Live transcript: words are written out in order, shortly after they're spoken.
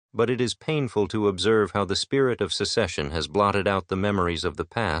but it is painful to observe how the spirit of secession has blotted out the memories of the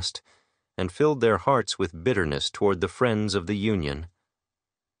past and filled their hearts with bitterness toward the friends of the Union.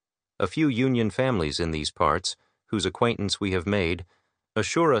 A few Union families in these parts, whose acquaintance we have made,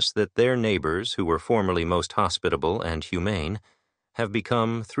 assure us that their neighbors, who were formerly most hospitable and humane, have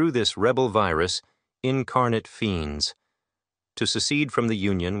become, through this rebel virus, incarnate fiends. To secede from the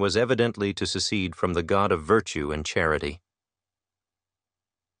Union was evidently to secede from the God of virtue and charity.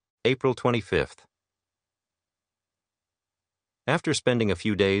 April 25th. After spending a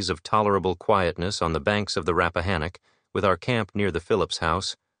few days of tolerable quietness on the banks of the Rappahannock, with our camp near the Phillips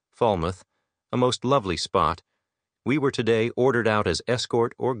House, Falmouth, a most lovely spot, we were today ordered out as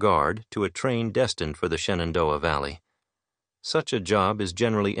escort or guard to a train destined for the Shenandoah Valley. Such a job is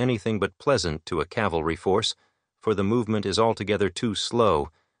generally anything but pleasant to a cavalry force, for the movement is altogether too slow,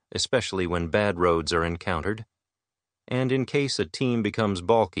 especially when bad roads are encountered. And in case a team becomes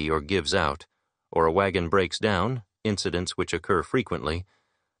balky or gives out, or a wagon breaks down, incidents which occur frequently,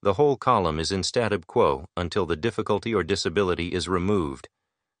 the whole column is in statu quo until the difficulty or disability is removed.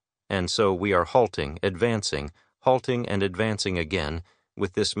 And so we are halting and advancing again,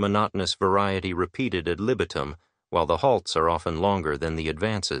 with this monotonous variety repeated ad libitum, while the halts are often longer than the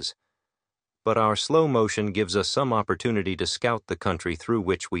advances. But our slow motion gives us some opportunity to scout the country through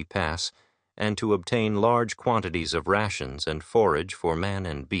which we pass, and to obtain large quantities of rations and forage for man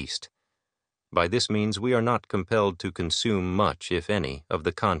and beast. By this means we are not compelled to consume much, if any, of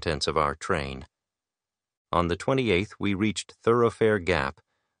the contents of our train. On the 28th we reached Thoroughfare Gap,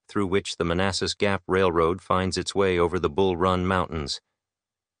 through which the Manassas Gap Railroad finds its way over the Bull Run Mountains.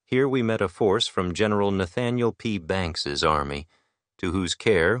 Here we met a force from General Nathaniel P. Banks's army, to whose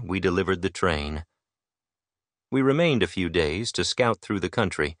care we delivered the train. We remained a few days to scout through the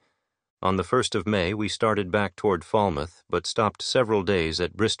country. On the 1st of May we started back toward Falmouth, but stopped several days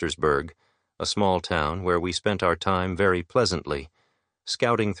at Bristersburg, a small town where we spent our time very pleasantly,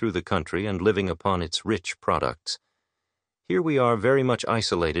 scouting through the country and living upon its rich products. Here we are very much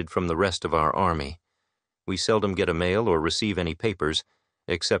isolated from the rest of our army. We seldom get a mail or receive any papers,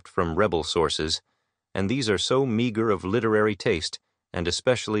 except from rebel sources, and these are so meager of literary taste, and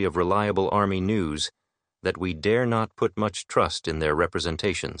especially of reliable army news, that we dare not put much trust in their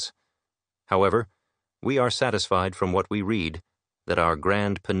representations. However, we are satisfied from what we read that our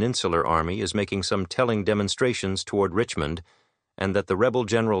grand Peninsular Army is making some telling demonstrations toward Richmond, and that the rebel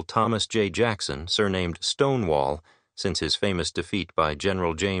General Thomas J. Jackson, surnamed Stonewall, since his famous defeat by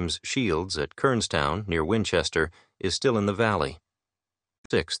General James Shields at Kernstown, near Winchester, is still in the valley.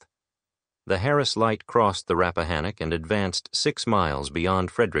 6th. The Harris Light crossed the Rappahannock and advanced 6 miles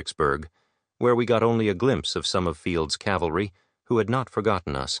beyond Fredericksburg, where we got only a glimpse of some of Field's cavalry, who had not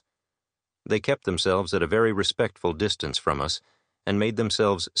forgotten us. They kept themselves at a very respectful distance from us, and made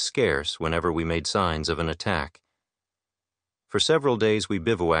themselves scarce whenever we made signs of an attack. For several days we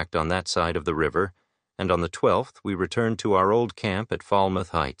bivouacked on that side of the river, and on the 12th we returned to our old camp at Falmouth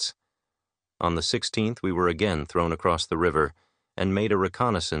Heights. On the 16th we were again thrown across the river, and made a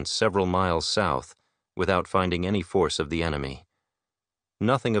reconnaissance several miles south, without finding any force of the enemy.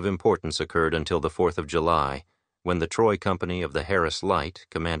 Nothing of importance occurred until the 4th of July, when the Troy Company of the Harris Light,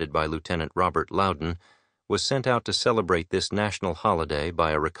 commanded by Lieutenant Robert Loudon, was sent out to celebrate this national holiday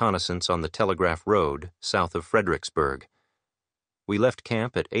by a reconnaissance on the Telegraph Road, south of Fredericksburg. We left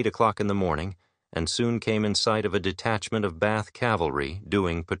camp at 8 o'clock in the morning, and soon came in sight of a detachment of Bath cavalry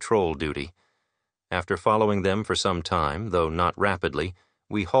doing patrol duty. After following them for some time, though not rapidly,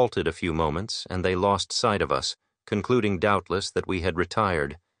 we halted a few moments, and they lost sight of us, concluding doubtless that we had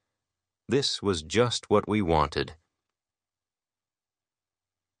retired. This was just what we wanted.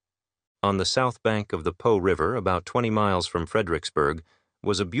 On the south bank of the Po River, about 20 miles from Fredericksburg,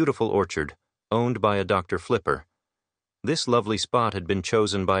 was a beautiful orchard, owned by a Dr. Flipper. This lovely spot had been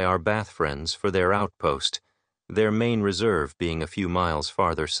chosen by our Bath friends for their outpost, their main reserve being a few miles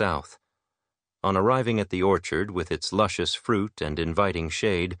farther south. On arriving at the orchard, with its luscious fruit and inviting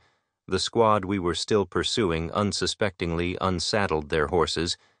shade, the squad we were still pursuing unsuspectingly unsaddled their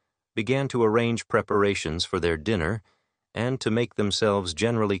horses, began to arrange preparations for their dinner, and to make themselves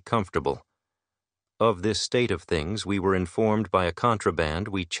generally comfortable. Of this state of things we were informed by a contraband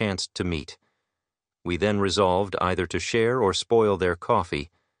we chanced to meet. We then resolved either to share or spoil their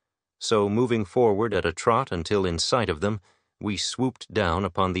coffee, so moving forward at a trot until in sight of them, we swooped down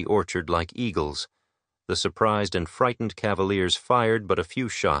upon the orchard like eagles. The surprised and frightened cavaliers fired but a few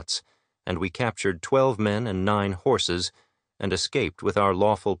shots, and we captured 12 men and 9 horses, and escaped with our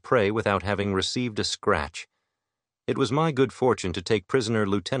lawful prey without having received a scratch. It was my good fortune to take prisoner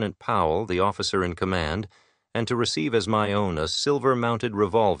Lieutenant Powell, the officer in command, and to receive as my own a silver-mounted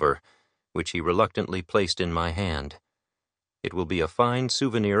revolver, which he reluctantly placed in my hand. It will be a fine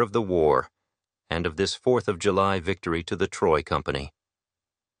souvenir of the war, and of this 4th of July victory to the Troy Company.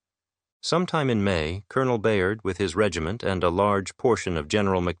 Sometime in May, Colonel Bayard, with his regiment and a large portion of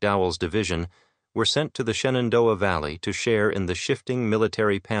General McDowell's division, were sent to the Shenandoah Valley to share in the shifting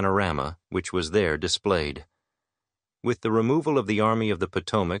military panorama which was there displayed. With the removal of the Army of the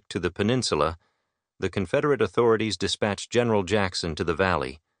Potomac to the peninsula, the Confederate authorities dispatched General Jackson to the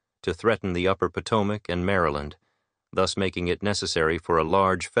valley to threaten the upper Potomac and Maryland, thus making it necessary for a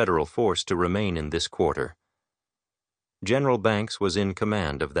large Federal force to remain in this quarter. General Banks was in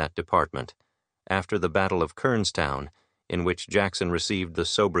command of that department. After the Battle of Kernstown, in which Jackson received the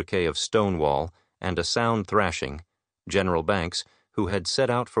sobriquet of Stonewall and a sound thrashing, General Banks, who had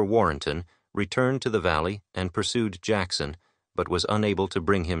set out for Warrenton, returned to the valley and pursued Jackson, but was unable to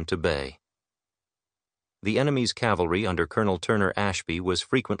bring him to bay. The enemy's cavalry under Colonel Turner Ashby was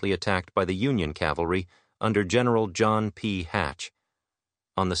frequently attacked by the Union cavalry under General John P. Hatch.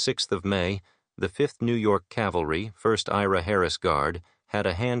 On the 6th of May, the 5th New York Cavalry, 1st Ira Harris Guard, had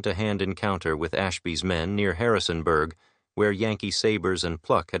a hand-to-hand encounter with Ashby's men near Harrisonburg, where Yankee sabers and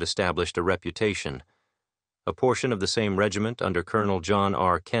pluck had established a reputation. A portion of the same regiment under Colonel John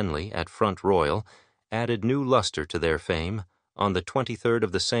R. Kenly at Front Royal added new luster to their fame on the 23rd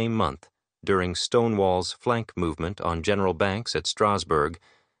of the same month during Stonewall's flank movement on General Banks at Strasburg,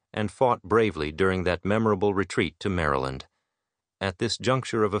 and fought bravely during that memorable retreat to Maryland. At this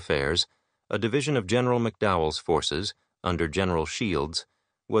juncture of affairs, a division of General McDowell's forces, under General Shields,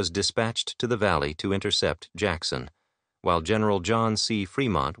 was dispatched to the valley to intercept Jackson, while General John C.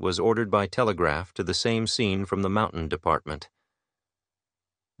 Fremont was ordered by telegraph to the same scene from the Mountain Department.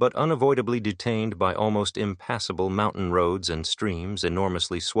 But unavoidably detained by almost impassable mountain roads and streams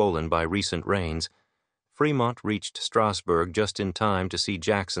enormously swollen by recent rains, Fremont reached Strasburg just in time to see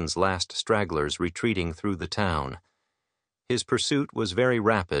Jackson's last stragglers retreating through the town. His pursuit was very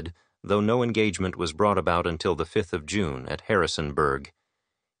rapid, though no engagement was brought about until the 5th of June at Harrisonburg.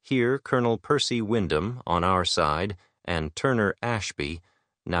 Here Colonel Percy Wyndham, on our side, and Turner Ashby,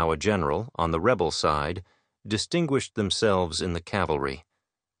 now a general, on the rebel side, distinguished themselves in the cavalry.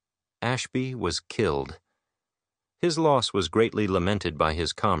 Ashby was killed. His loss was greatly lamented by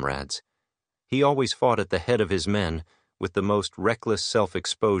his comrades. He always fought at the head of his men with the most reckless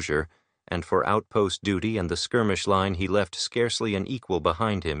self-exposure, and for outpost duty and the skirmish line he left scarcely an equal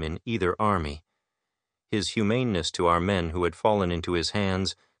behind him in either army. His humaneness to our men who had fallen into his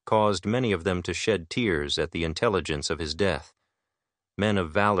hands caused many of them to shed tears at the intelligence of his death. Men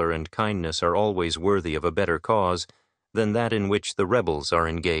of valor and kindness are always worthy of a better cause than that in which the rebels are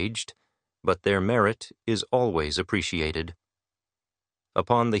engaged, but their merit is always appreciated.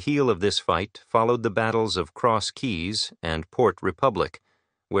 Upon the heel of this fight followed the battles of Cross Keys and Port Republic,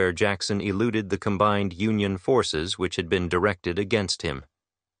 where Jackson eluded the combined Union forces which had been directed against him.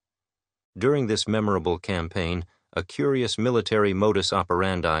 During this memorable campaign, a curious military modus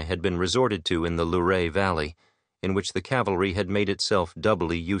operandi had been resorted to in the Luray Valley, in which the cavalry had made itself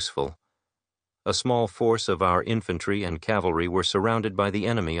doubly useful. A small force of our infantry and cavalry were surrounded by the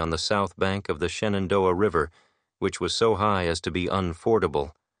enemy on the south bank of the Shenandoah River, which was so high as to be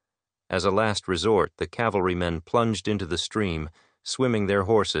unfordable. As a last resort, the cavalrymen plunged into the stream, swimming their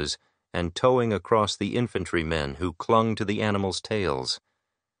horses, and towing across the infantrymen who clung to the animals' tails.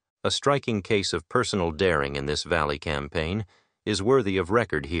 A striking case of personal daring in this Valley campaign is worthy of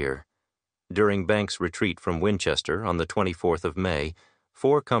record here. During Banks' retreat from Winchester on the 24th of May,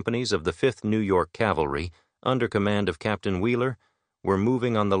 4 companies of the 5th New York Cavalry, under command of Captain Wheeler, were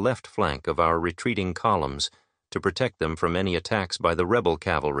moving on the left flank of our retreating columns to protect them from any attacks by the rebel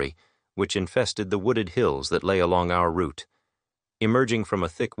cavalry, which infested the wooded hills that lay along our route. Emerging from a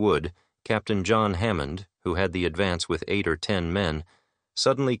thick wood, Captain John Hammond, who had the advance with 8 or 10 men,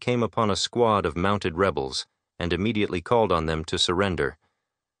 suddenly came upon a squad of mounted rebels and immediately called on them to surrender.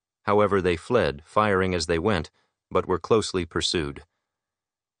 However, they fled, firing as they went, but were closely pursued.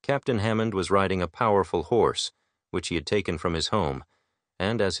 Captain Hammond was riding a powerful horse, which he had taken from his home,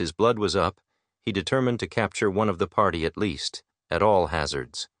 and as his blood was up, he determined to capture one of the party at least, at all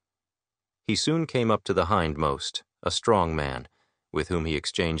hazards. He soon came up to the hindmost, a strong man, with whom he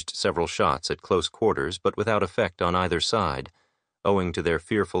exchanged several shots at close quarters but without effect on either side, owing to their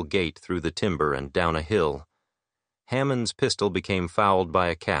fearful gait through the timber and down a hill. Hammond's pistol became fouled by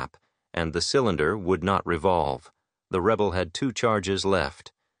a cap, and the cylinder would not revolve. The rebel had 2 charges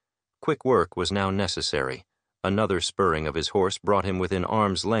left. Quick work was now necessary. Another spurring of his horse brought him within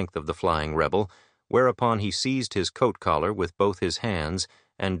arm's length of the flying rebel, whereupon he seized his coat collar with both his hands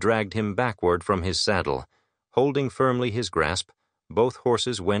and dragged him backward from his saddle, Holding firmly his grasp, both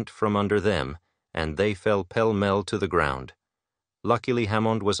horses went from under them, and they fell pell-mell to the ground. Luckily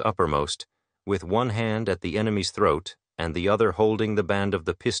Hammond was uppermost, with one hand at the enemy's throat and the other holding the band of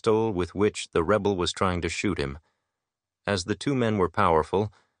the pistol with which the rebel was trying to shoot him. As the two men were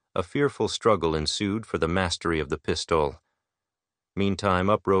powerful, a fearful struggle ensued for the mastery of the pistol. Meantime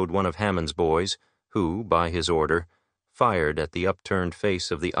up rode one of Hammond's boys, who, by his order, fired at the upturned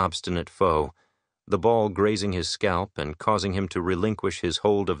face of the obstinate foe, the ball grazing his scalp and causing him to relinquish his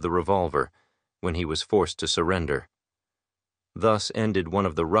hold of the revolver, when he was forced to surrender. Thus ended one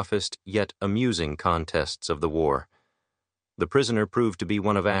of the roughest yet amusing contests of the war. The prisoner proved to be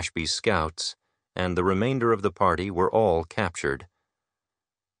one of Ashby's scouts, and the remainder of the party were all captured.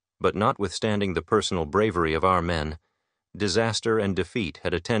 But notwithstanding the personal bravery of our men, disaster and defeat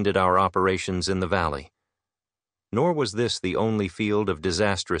had attended our operations in the valley. Nor was this the only field of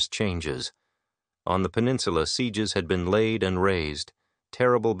disastrous changes. On the peninsula sieges had been laid and raised,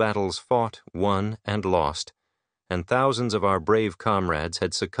 terrible battles fought, won, and lost, and thousands of our brave comrades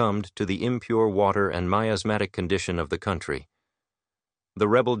had succumbed to the impure water and miasmatic condition of the country. The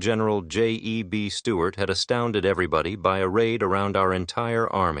rebel General J.E.B. Stuart had astounded everybody by a raid around our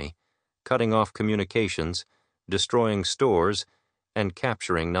entire army, cutting off communications, destroying stores, and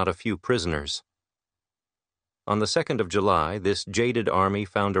capturing not a few prisoners. On the 2nd of July, this jaded army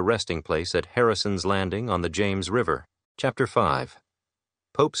found a resting place at Harrison's Landing on the James River. Chapter 5.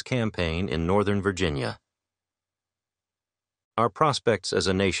 Pope's Campaign in Northern Virginia. Our prospects as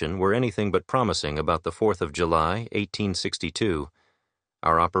a nation were anything but promising about the 4th of July, 1862.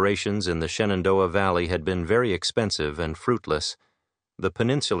 Our operations in the Shenandoah Valley had been very expensive and fruitless. The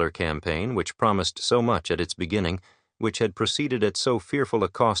Peninsular Campaign, which promised so much at its beginning, which had proceeded at so fearful a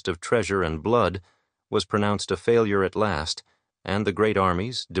cost of treasure and blood, was pronounced a failure at last, and the great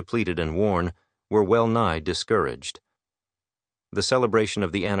armies, depleted and worn, were well nigh discouraged. The celebration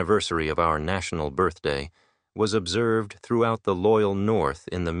of the anniversary of our national birthday was observed throughout the loyal North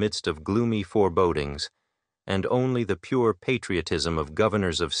in the midst of gloomy forebodings, and only the pure patriotism of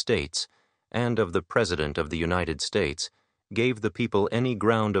governors of states and of the President of the United States gave the people any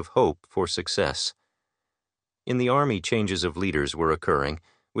ground of hope for success. In the army changes of leaders were occurring,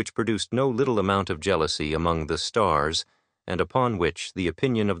 which produced no little amount of jealousy among the stars, and upon which the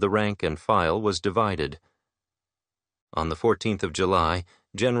opinion of the rank and file was divided. On the 14th of July,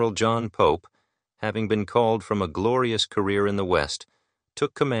 General John Pope, having been called from a glorious career in the West,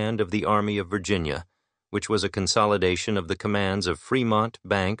 took command of the Army of Virginia, which was a consolidation of the commands of Fremont,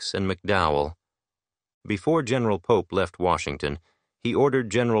 Banks, and McDowell. Before General Pope left Washington, he ordered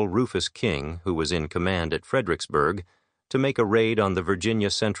General Rufus King, who was in command at Fredericksburg, to make a raid on the Virginia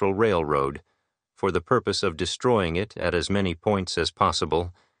Central Railroad, for the purpose of destroying it at as many points as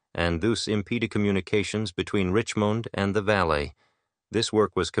possible, and thus impede communications between Richmond and the Valley. This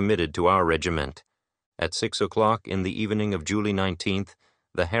work was committed to our regiment. At 6 o'clock in the evening of July 19th,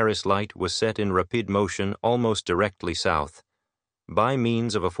 the Harris Light was set in rapid motion almost directly south. By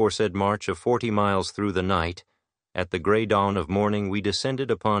means of a aforesaid march of 40 miles through the night, at the gray dawn of morning we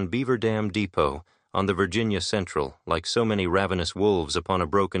descended upon Beaver Dam Depot on the Virginia Central like so many ravenous wolves upon a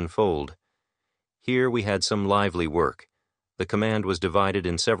broken fold. Here we had some lively work. The command was divided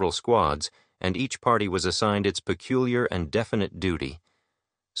in several squads, and each party was assigned its peculiar and definite duty.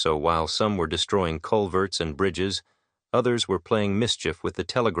 So while some were destroying culverts and bridges, others were playing mischief with the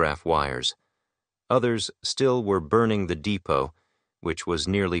telegraph wires. Others still were burning the depot, which was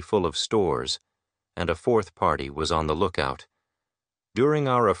nearly full of stores, and a fourth party was on the lookout. During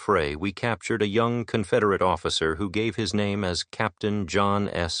our affray, we captured a young Confederate officer who gave his name as Captain John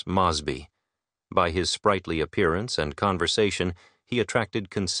S. Mosby. By his sprightly appearance and conversation, he attracted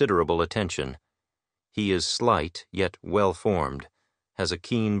considerable attention. He is slight, yet well-formed, has a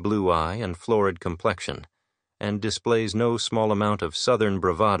keen blue eye and florid complexion, and displays no small amount of Southern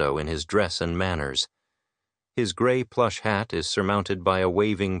bravado in his dress and manners. His gray plush hat is surmounted by a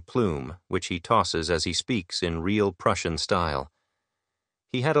waving plume, which he tosses as he speaks in real Prussian style.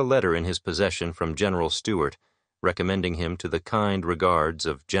 He had a letter in his possession from General Stuart, recommending him to the kind regards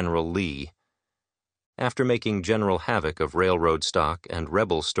of General Lee. After making general havoc of railroad stock and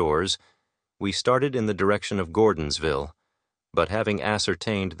rebel stores, we started in the direction of Gordonsville, but having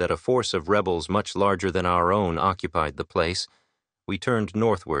ascertained that a force of rebels much larger than our own occupied the place, we turned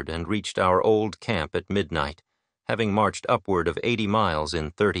northward and reached our old camp at midnight, having marched upward of 80 miles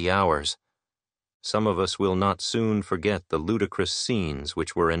in 30 hours. Some of us will not soon forget the ludicrous scenes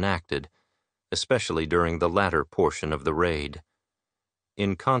which were enacted, especially during the latter portion of the raid.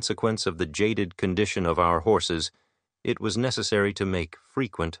 In consequence of the jaded condition of our horses, it was necessary to make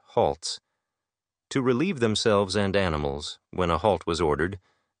frequent halts. To relieve themselves and animals, when a halt was ordered,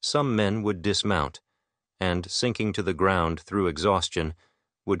 some men would dismount, and, sinking to the ground through exhaustion,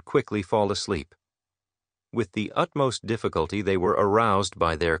 would quickly fall asleep. With the utmost difficulty they were aroused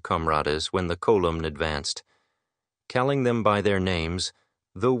by their comrades when the column advanced. Calling them by their names,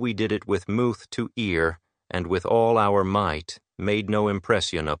 though we did it with mouth to ear, and with all our might, made no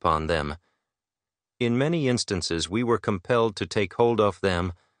impression upon them. In many instances we were compelled to take hold of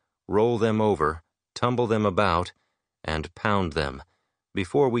them, roll them over, tumble them about, and pound them,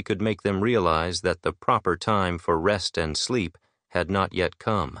 before we could make them realize that the proper time for rest and sleep had not yet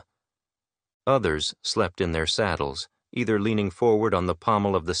come. Others slept in their saddles, either leaning forward on the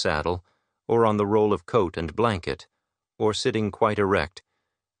pommel of the saddle, or on the roll of coat and blanket, or sitting quite erect,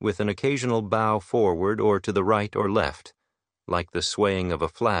 with an occasional bow forward or to the right or left, like the swaying of a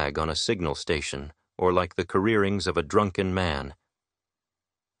flag on a signal station, or like the careerings of a drunken man.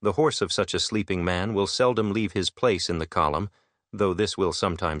 The horse of such a sleeping man will seldom leave his place in the column, though this will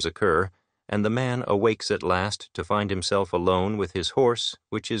sometimes occur, and the man awakes at last to find himself alone with his horse,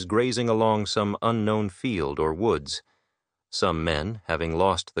 which is grazing along some unknown field or woods. Some men, having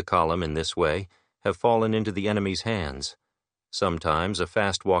lost the column in this way, have fallen into the enemy's hands. Sometimes a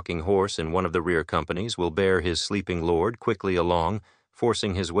fast-walking horse in one of the rear companies will bear his sleeping lord quickly along,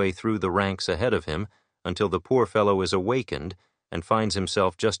 forcing his way through the ranks ahead of him until the poor fellow is awakened and finds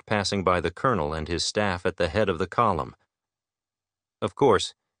himself just passing by the colonel and his staff at the head of the column. Of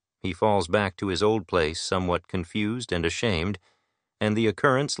course, he falls back to his old place somewhat confused and ashamed, and the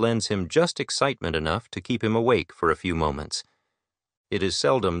occurrence lends him just excitement enough to keep him awake for a few moments. It is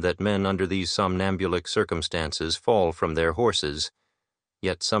seldom that men under these somnambulic circumstances fall from their horses,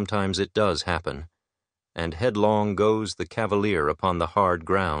 yet sometimes it does happen, and headlong goes the cavalier upon the hard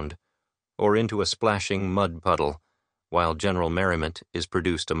ground, or into a splashing mud puddle, while general merriment is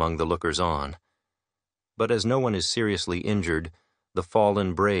produced among the lookers-on. But as no one is seriously injured, the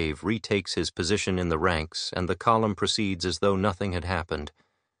fallen brave retakes his position in the ranks, and the column proceeds as though nothing had happened.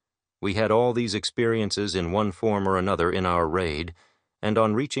 We had all these experiences in one form or another in our raid, and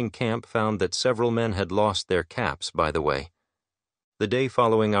on reaching camp found that several men had lost their caps by the way. The day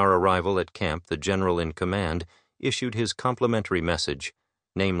following our arrival at camp, the general in command issued his complimentary message,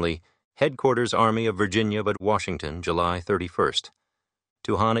 namely, Headquarters Army of Virginia at Washington, July 31st.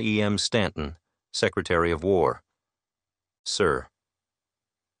 To Hannah E. M. Stanton, Secretary of War. Sir,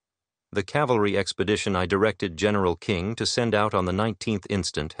 the cavalry expedition I directed General King to send out on the 19th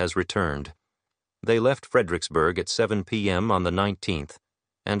instant has returned. They left Fredericksburg at 7 p.m. on the 19th,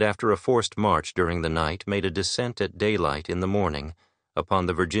 and after a forced march during the night made a descent at daylight in the morning upon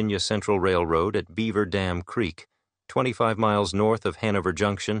the Virginia Central Railroad at Beaver Dam Creek, 25 miles north of Hanover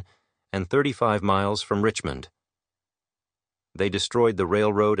Junction and 35 miles from Richmond. They destroyed the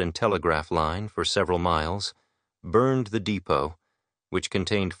railroad and telegraph line for several miles, burned the depot, which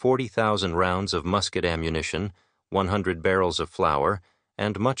contained 40,000 rounds of musket ammunition, 100 barrels of flour,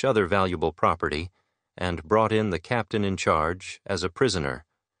 and much other valuable property, and brought in the captain in charge as a prisoner.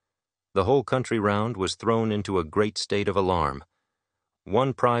 The whole country round was thrown into a great state of alarm.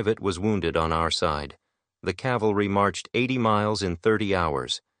 One private was wounded on our side. The cavalry marched 80 miles in 30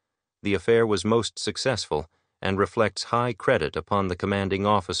 hours. The affair was most successful, and reflects high credit upon the commanding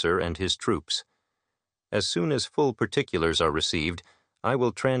officer and his troops. As soon as full particulars are received, I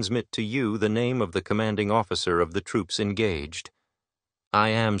will transmit to you the name of the commanding officer of the troops engaged. I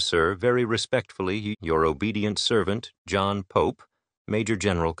am, sir, very respectfully, your obedient servant, John Pope, Major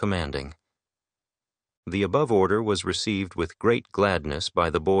General Commanding. The above order was received with great gladness by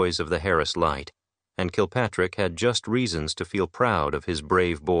the boys of the Harris Light, and Kilpatrick had just reasons to feel proud of his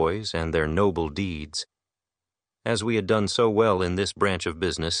brave boys and their noble deeds. As we had done so well in this branch of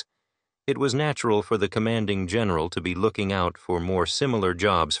business, it was natural for the commanding general to be looking out for more similar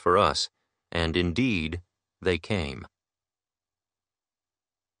jobs for us, and indeed, they came.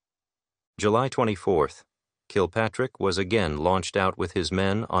 July 24th. Kilpatrick was again launched out with his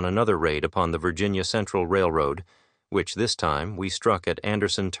men on another raid upon the Virginia Central Railroad, which this time we struck at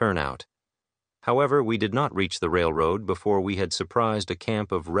Anderson Turnout. However, we did not reach the railroad before we had surprised a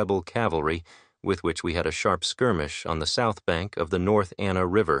camp of rebel cavalry with which we had a sharp skirmish on the south bank of the North Anna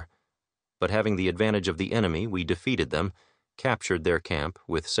River. But having the advantage of the enemy, we defeated them, captured their camp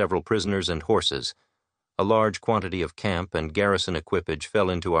with several prisoners and horses. A large quantity of camp and garrison equipage fell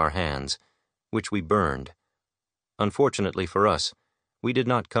into our hands, which we burned. Unfortunately for us, we did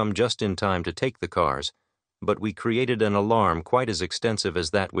not come just in time to take the cars, but we created an alarm quite as extensive as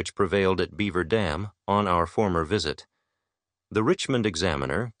that which prevailed at Beaver Dam on our former visit. The Richmond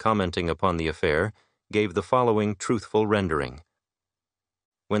Examiner, commenting upon the affair, gave the following truthful rendering.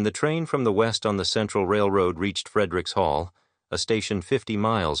 When the train from the west on the Central Railroad reached Fredericks Hall, a station 50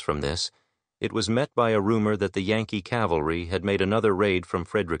 miles from this, it was met by a rumor that the Yankee cavalry had made another raid from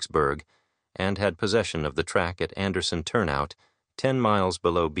Fredericksburg and had possession of the track at Anderson Turnout, 10 miles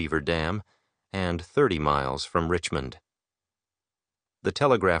below Beaver Dam and 30 miles from Richmond. The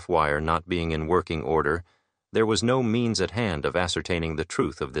telegraph wire not being in working order, there was no means at hand of ascertaining the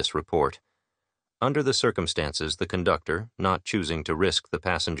truth of this report. Under the circumstances, the conductor, not choosing to risk the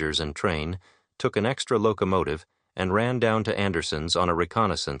passengers and train, took an extra locomotive and ran down to Anderson's on a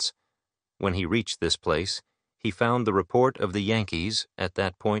reconnaissance. When he reached this place, he found the report of the Yankees at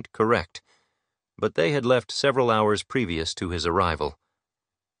that point correct, but they had left several hours previous to his arrival.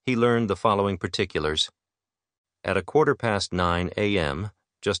 He learned the following particulars. At 9:15 a.m.,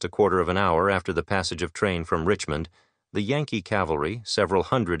 just a quarter of an hour after the passage of train from Richmond, the Yankee cavalry, several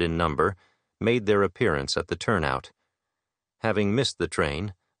hundred in number, made their appearance at the turnout. Having missed the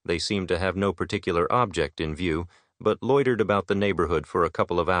train, they seemed to have no particular object in view, but loitered about the neighborhood for a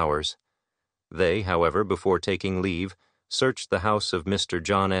couple of hours. They, however, before taking leave, searched the house of Mr.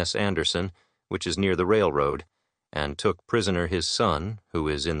 John S. Anderson, which is near the railroad, and took prisoner his son, who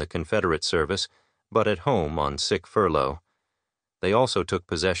is in the Confederate service, but at home on sick furlough. They also took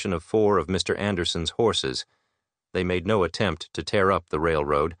possession of 4 of Mr. Anderson's horses. They made no attempt to tear up the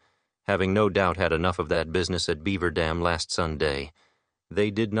railroad, having no doubt had enough of that business at Beaver Dam last Sunday.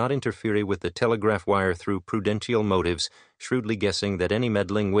 They did not interfere with the telegraph wire through prudential motives, shrewdly guessing that any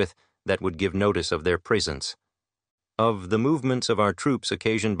meddling with that would give notice of their presence. Of the movements of our troops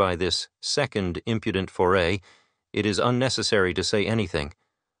occasioned by this second impudent foray, it is unnecessary to say anything.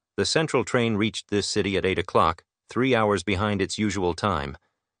 The Central train reached this city at 8 o'clock, 3 hours behind its usual time.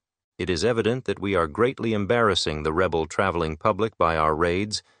 It is evident that we are greatly embarrassing the rebel traveling public by our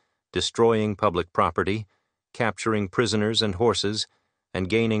raids, destroying public property, capturing prisoners and horses, and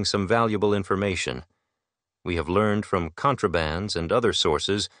gaining some valuable information. We have learned from contrabands and other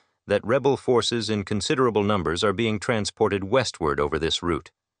sources that rebel forces in considerable numbers are being transported westward over this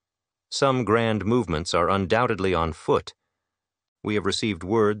route. Some grand movements are undoubtedly on foot. We have received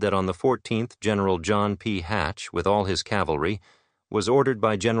word that on the 14th General John P. Hatch, with all his cavalry, was ordered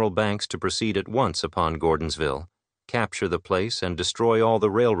by General Banks to proceed at once upon Gordonsville, capture the place and destroy all the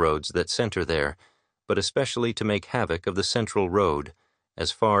railroads that center there, but especially to make havoc of the Central Road,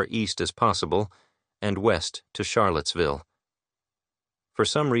 as far east as possible, and west to Charlottesville. For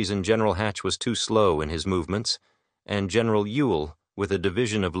some reason General Hatch was too slow in his movements, and General Ewell, with a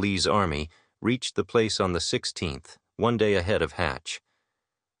division of Lee's army, reached the place on the 16th, one day ahead of Hatch.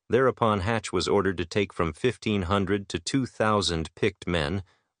 Thereupon Hatch was ordered to take from 1,500 to 2,000 picked men,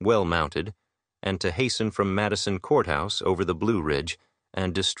 well mounted, and to hasten from Madison Courthouse over the Blue Ridge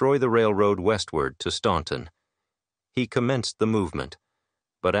and destroy the railroad westward to Staunton. He commenced the movement,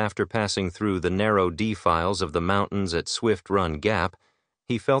 but after passing through the narrow defiles of the mountains at Swift Run Gap,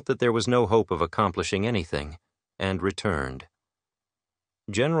 he felt that there was no hope of accomplishing anything, and returned.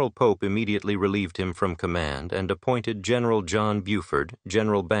 General Pope immediately relieved him from command and appointed General John Buford,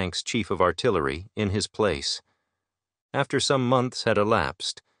 General Banks' chief of artillery, in his place. After some months had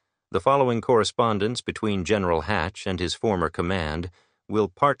elapsed, the following correspondence between General Hatch and his former command will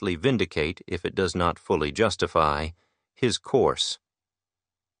partly vindicate, if it does not fully justify, his course.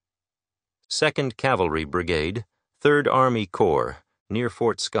 2nd Cavalry Brigade, 3rd Army Corps, near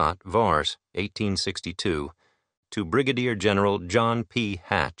Fort Scott, Vars, 1862, to Brigadier General John P.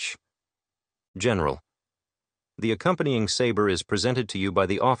 Hatch. General, the accompanying saber is presented to you by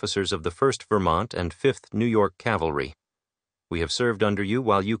the officers of the 1st Vermont and 5th New York Cavalry. We have served under you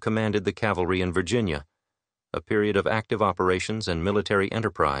while you commanded the cavalry in Virginia, a period of active operations and military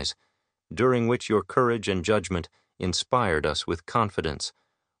enterprise, during which your courage and judgment inspired us with confidence,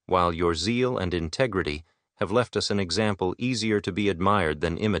 while your zeal and integrity have left us an example easier to be admired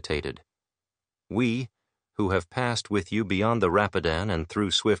than imitated. We, who have passed with you beyond the Rapidan and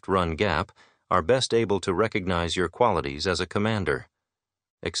through Swift Run Gap, are best able to recognize your qualities as a commander.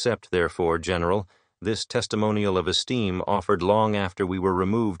 Accept, therefore, General, this testimonial of esteem offered long after we were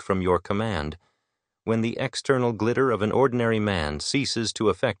removed from your command, when the external glitter of an ordinary man ceases to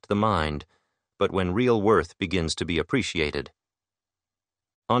affect the mind, but when real worth begins to be appreciated.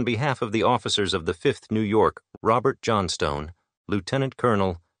 On behalf of the officers of the 5th New York, Robert Johnstone, Lieutenant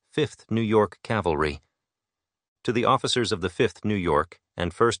Colonel, 5th New York Cavalry. To the officers of the 5th New York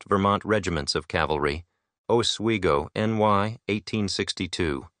and 1st Vermont Regiments of Cavalry, Oswego, N.Y.,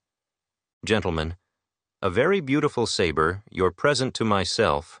 1862. Gentlemen, a very beautiful saber, your present to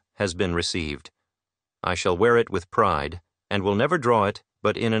myself, has been received. I shall wear it with pride, and will never draw it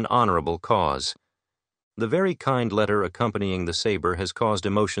but in an honorable cause. The very kind letter accompanying the saber has caused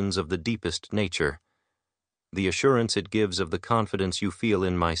emotions of the deepest nature. The assurance it gives of the confidence you feel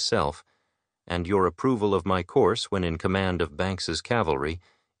in myself, and your approval of my course when in command of Banks's cavalry,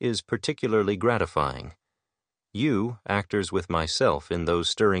 is particularly gratifying. You, actors with myself in those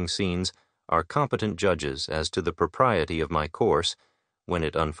stirring scenes, are competent judges as to the propriety of my course, when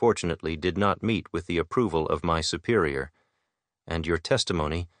it unfortunately did not meet with the approval of my superior, and your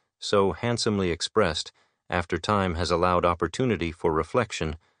testimony, so handsomely expressed, after time has allowed opportunity for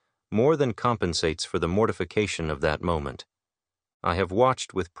reflection, more than compensates for the mortification of that moment. I have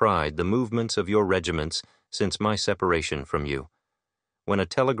watched with pride the movements of your regiments since my separation from you. When a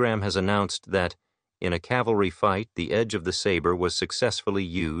telegram has announced that, in a cavalry fight, the edge of the saber was successfully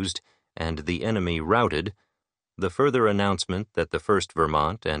used and the enemy routed, the further announcement that the 1st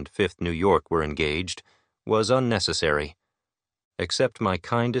Vermont and 5th New York were engaged was unnecessary. Accept my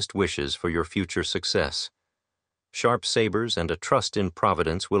kindest wishes for your future success. Sharp sabers and a trust in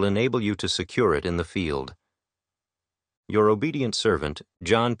Providence will enable you to secure it in the field. Your obedient servant,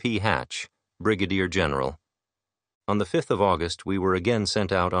 John P. Hatch, Brigadier General. On the 5th of August, we were again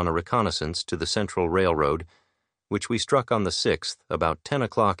sent out on a reconnaissance to the Central Railroad, which we struck on the 6th about 10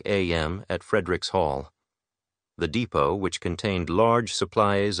 o'clock a.m. at Fredericks Hall. The depot, which contained large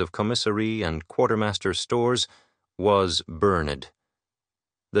supplies of commissary and quartermaster stores, was burned.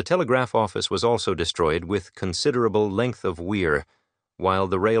 The telegraph office was also destroyed with considerable length of weir, while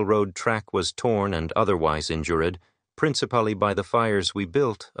the railroad track was torn and otherwise injured, principally by the fires we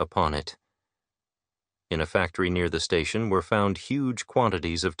built upon it. In a factory near the station were found huge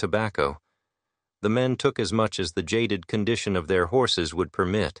quantities of tobacco. The men took as much as the jaded condition of their horses would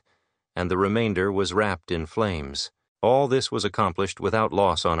permit, and the remainder was wrapped in flames. All this was accomplished without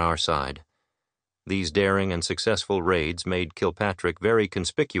loss on our side. These daring and successful raids made Kilpatrick very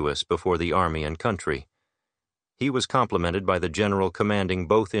conspicuous before the army and country. He was complimented by the general commanding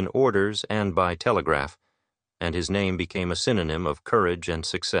both in orders and by telegraph, and his name became a synonym of courage and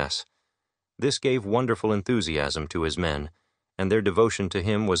success. This gave wonderful enthusiasm to his men, and their devotion to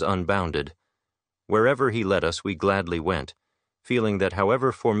him was unbounded. Wherever he led us, we gladly went, feeling that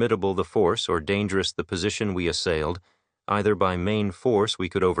however formidable the force or dangerous the position we assailed, either by main force we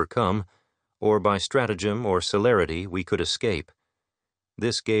could overcome, or by stratagem or celerity we could escape.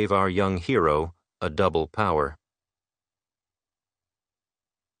 This gave our young hero a double power.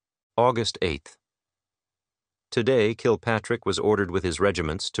 August 8th. Today, Kilpatrick was ordered with his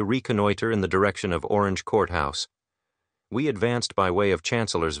regiments to reconnoiter in the direction of Orange Courthouse. We advanced by way of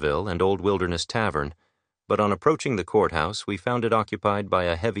Chancellorsville and Old Wilderness Tavern, but on approaching the courthouse we found it occupied by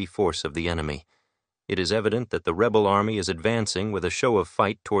a heavy force of the enemy. It is evident that the rebel army is advancing with a show of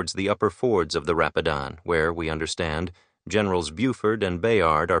fight towards the upper fords of the Rapidan, where, we understand, Generals Buford and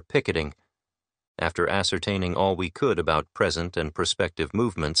Bayard are picketing. After ascertaining all we could about present and prospective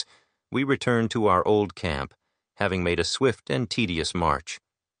movements, we returned to our old camp, having made a swift and tedious march.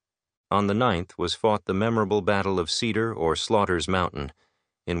 On the 9th was fought the memorable Battle of Cedar or Slaughter's Mountain,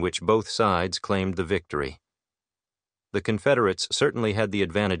 in which both sides claimed the victory. The Confederates certainly had the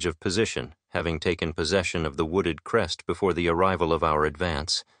advantage of position, having taken possession of the wooded crest before the arrival of our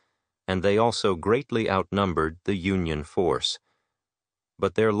advance, and they also greatly outnumbered the Union force.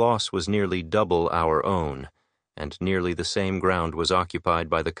 But their loss was nearly double our own, and nearly the same ground was occupied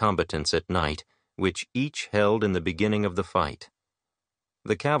by the combatants at night, which each held in the beginning of the fight.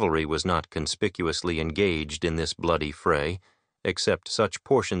 The cavalry was not conspicuously engaged in this bloody fray, except such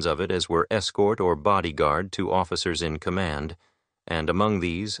portions of it as were escort or bodyguard to officers in command, and among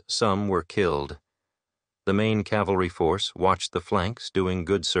these some were killed. The main cavalry force watched the flanks, doing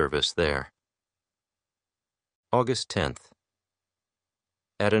good service there. August 10th.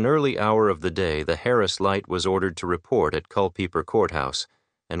 At an early hour of the day, the Harris Light was ordered to report at Culpeper Courthouse,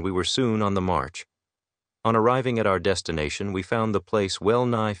 and we were soon on the march. On arriving at our destination, we found the place well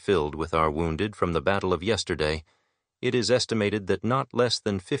nigh filled with our wounded from the battle of yesterday. It is estimated that not less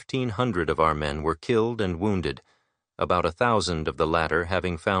than 1,500 of our men were killed and wounded, about 1,000 of the latter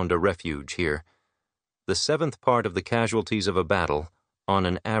having found a refuge here. The 7th part of the casualties of a battle, on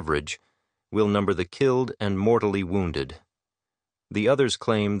an average, will number the killed and mortally wounded. The others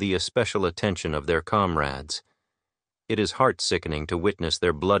claim the especial attention of their comrades. It is heart-sickening to witness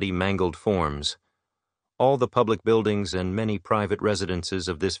their bloody, mangled forms. All the public buildings and many private residences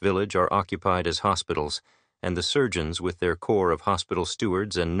of this village are occupied as hospitals, and the surgeons with their corps of hospital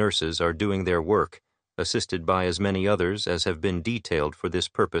stewards and nurses are doing their work, assisted by as many others as have been detailed for this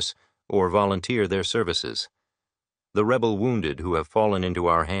purpose or volunteer their services. The rebel wounded who have fallen into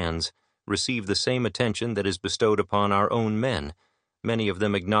our hands receive the same attention that is bestowed upon our own men, many of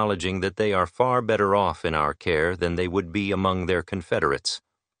them acknowledging that they are far better off in our care than they would be among their Confederates.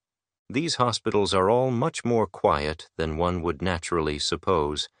 These hospitals are all much more quiet than one would naturally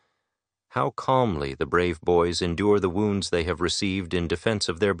suppose. How calmly the brave boys endure the wounds they have received in defense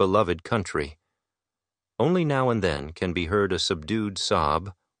of their beloved country. Only now and then can be heard a subdued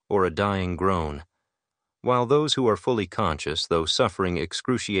sob or a dying groan, while those who are fully conscious, though suffering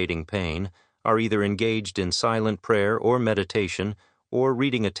excruciating pain, are either engaged in silent prayer or meditation, or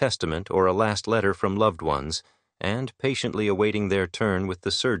reading a testament or a last letter from loved ones, and patiently awaiting their turn with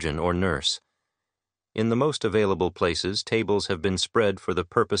the surgeon or nurse. In the most available places, tables have been spread for the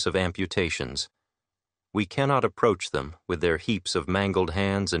purpose of amputations. We cannot approach them with their heaps of mangled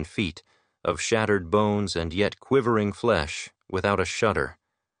hands and feet, of shattered bones and yet quivering flesh, without a shudder.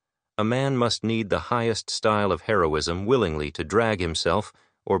 A man must need the highest style of heroism willingly to drag himself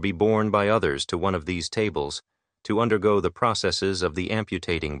or be borne by others to one of these tables, to undergo the processes of the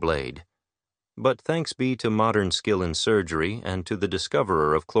amputating blade. But thanks be to modern skill in surgery and to the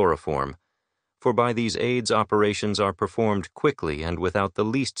discoverer of chloroform, for by these aids operations are performed quickly and without the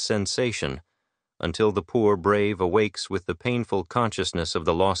least sensation, until the poor brave awakes with the painful consciousness of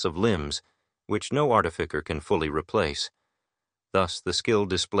the loss of limbs, which no artificer can fully replace. Thus the skill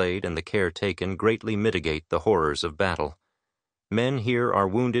displayed and the care taken greatly mitigate the horrors of battle. Men here are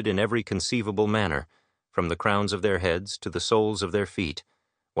wounded in every conceivable manner, from the crowns of their heads to the soles of their feet,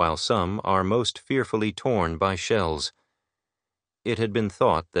 while some are most fearfully torn by shells. It had been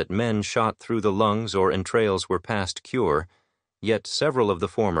thought that men shot through the lungs or entrails were past cure, yet several of the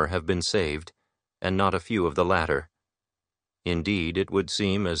former have been saved, and not a few of the latter. Indeed, it would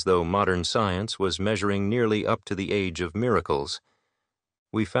seem as though modern science was measuring nearly up to the age of miracles.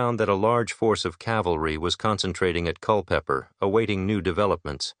 We found that a large force of cavalry was concentrating at Culpeper, awaiting new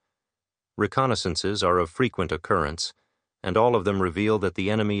developments. Reconnaissances are of frequent occurrence, and all of them reveal that the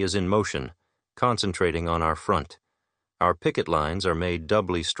enemy is in motion, concentrating on our front. Our picket lines are made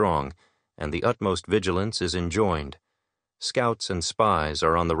doubly strong, and the utmost vigilance is enjoined. Scouts and spies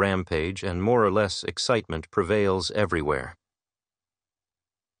are on the rampage, and more or less excitement prevails everywhere.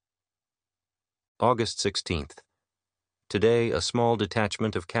 August 16th. Today, a small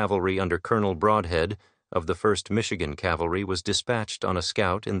detachment of cavalry under Colonel Broadhead of the 1st Michigan Cavalry was dispatched on a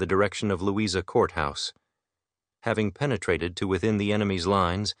scout in the direction of Louisa Courthouse. Having penetrated to within the enemy's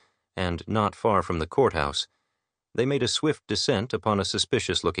lines, and not far from the courthouse, they made a swift descent upon a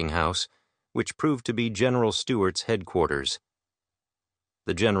suspicious-looking house, which proved to be General Stuart's headquarters.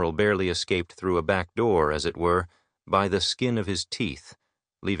 The general barely escaped through a back door, as it were, by the skin of his teeth,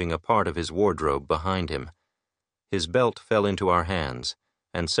 leaving a part of his wardrobe behind him. His belt fell into our hands,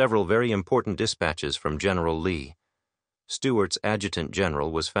 and several very important dispatches from General Lee. Stuart's adjutant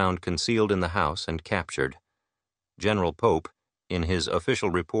general was found concealed in the house and captured. General Pope, in his official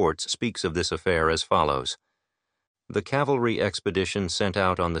reports, speaks of this affair as follows. The cavalry expedition sent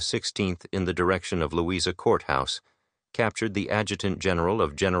out on the 16th in the direction of Louisa Courthouse captured the adjutant general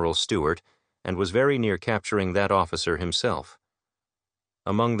of General Stuart and was very near capturing that officer himself.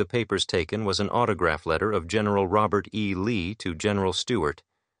 Among the papers taken was an autograph letter of General Robert E. Lee to General Stuart,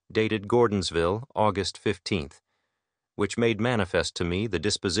 dated Gordonsville, August 15th, which made manifest to me the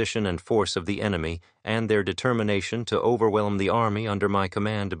disposition and force of the enemy and their determination to overwhelm the army under my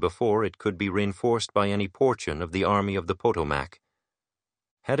command before it could be reinforced by any portion of the Army of the Potomac.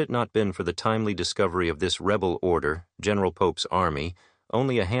 Had it not been for the timely discovery of this rebel order, General Pope's army,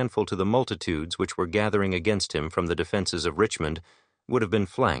 only a handful to the multitudes which were gathering against him from the defenses of Richmond, would have been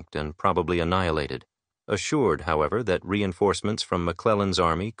flanked and probably annihilated. Assured, however, that reinforcements from McClellan's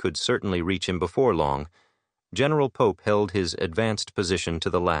army could certainly reach him before long, General Pope held his advanced position to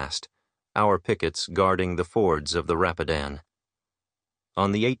the last, our pickets guarding the fords of the Rapidan.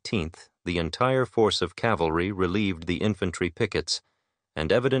 On the 18th, the entire force of cavalry relieved the infantry pickets,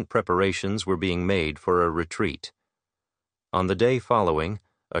 and evident preparations were being made for a retreat. On the day following,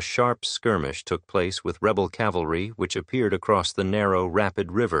 a sharp skirmish took place with rebel cavalry which appeared across the narrow,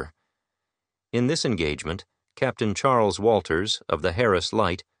 rapid river. In this engagement, Captain Charles Walters, of the Harris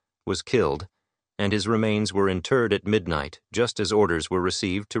Light, was killed, and his remains were interred at midnight, just as orders were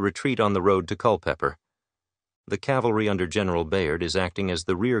received to retreat on the road to Culpeper. The cavalry under General Bayard is acting as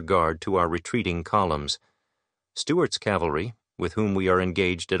the rear guard to our retreating columns. Stuart's cavalry, with whom we are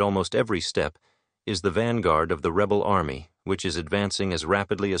engaged at almost every step, is the vanguard of the rebel army, which is advancing as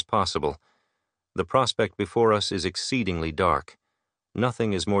rapidly as possible. The prospect before us is exceedingly dark.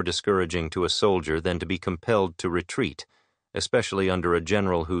 Nothing is more discouraging to a soldier than to be compelled to retreat, especially under a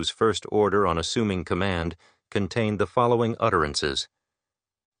general whose first order on assuming command contained the following utterances.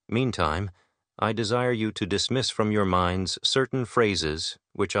 Meantime, I desire you to dismiss from your minds certain phrases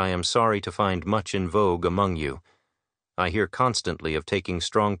which I am sorry to find much in vogue among you. I hear constantly of taking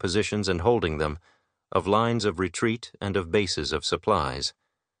strong positions and holding them, of lines of retreat and of bases of supplies.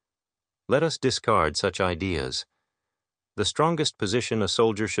 Let us discard such ideas. The strongest position a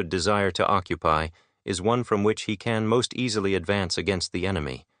soldier should desire to occupy is one from which he can most easily advance against the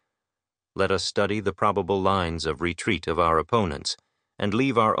enemy. Let us study the probable lines of retreat of our opponents, and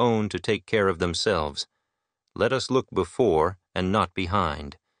leave our own to take care of themselves. Let us look before and not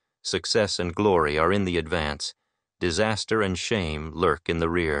behind. Success and glory are in the advance. Disaster and shame lurk in the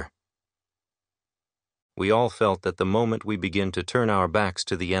rear. We all felt that the moment we begin to turn our backs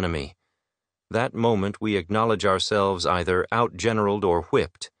to the enemy, that moment we acknowledge ourselves either out-generaled or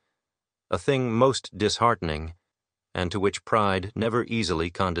whipped, a thing most disheartening, and to which pride never easily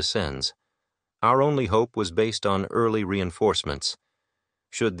condescends. Our only hope was based on early reinforcements.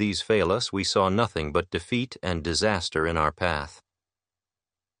 Should these fail us, we saw nothing but defeat and disaster in our path.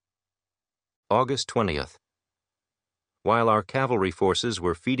 August 20th. While our cavalry forces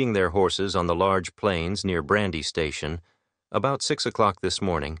were feeding their horses on the large plains near Brandy Station, about 6 o'clock this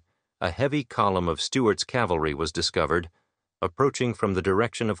morning, a heavy column of Stuart's cavalry was discovered, approaching from the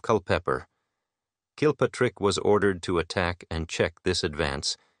direction of Culpeper. Kilpatrick was ordered to attack and check this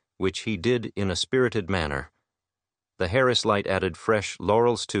advance, which he did in a spirited manner. The Harris Light added fresh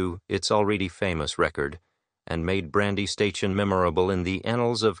laurels to its already famous record, and made Brandy Station memorable in the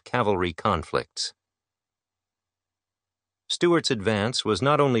annals of cavalry conflicts. Stuart's advance was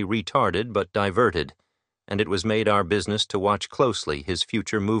not only retarded but diverted, and it was made our business to watch closely his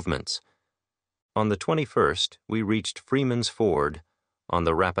future movements. On the 21st, we reached Freeman's Ford on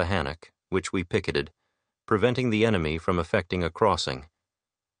the Rappahannock, which we picketed, preventing the enemy from effecting a crossing.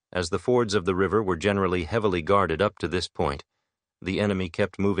 As the fords of the river were generally heavily guarded up to this point, the enemy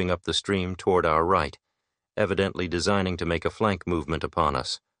kept moving up the stream toward our right, evidently designing to make a flank movement upon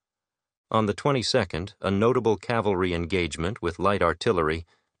us. On the 22nd, a notable cavalry engagement with light artillery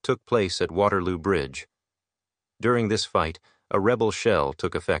took place at Waterloo Bridge. During this fight, a rebel shell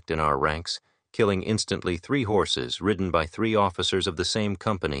took effect in our ranks, killing instantly 3 horses ridden by 3 officers of the same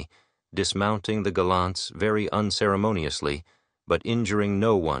company, dismounting the gallants very unceremoniously, but injuring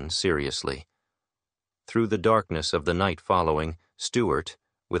no one seriously. Through the darkness of the night following, Stuart,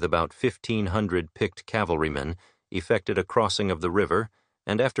 with about 1,500 picked cavalrymen, effected a crossing of the river,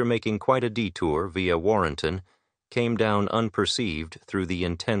 and after making quite a detour via Warrenton, came down unperceived through the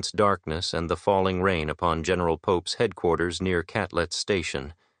intense darkness and the falling rain upon General Pope's headquarters near Catlett's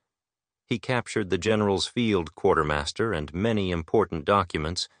Station. He captured the general's field quartermaster and many important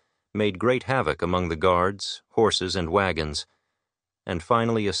documents, made great havoc among the guards, horses, and wagons, and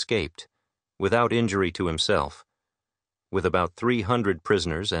finally escaped, without injury to himself, with about 300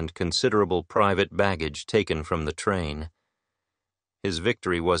 prisoners and considerable private baggage taken from the train. His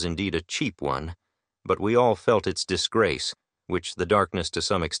victory was indeed a cheap one, but we all felt its disgrace, which the darkness to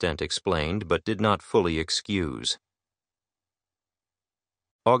some extent explained, but did not fully excuse.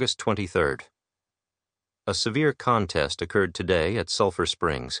 August 23rd. A severe contest occurred today at Sulphur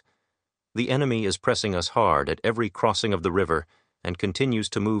Springs. The enemy is pressing us hard at every crossing of the river and continues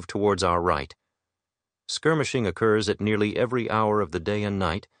to move towards our right. Skirmishing occurs at nearly every hour of the day and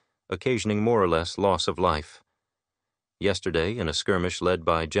night, occasioning more or less loss of life. Yesterday, in a skirmish led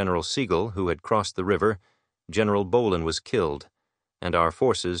by General Sigel, who had crossed the river, General Bolin was killed, and our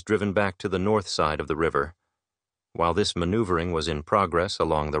forces driven back to the north side of the river. While this maneuvering was in progress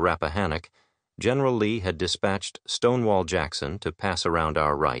along the Rappahannock, General Lee had dispatched Stonewall Jackson to pass around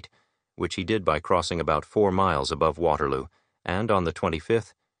our right, which he did by crossing about 4 miles above Waterloo, and on the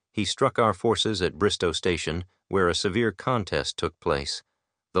 25th, he struck our forces at Bristow Station, where a severe contest took place,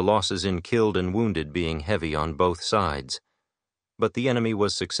 the losses in killed and wounded being heavy on both sides. But the enemy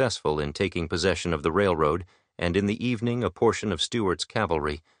was successful in taking possession of the railroad, and in the evening a portion of Stuart's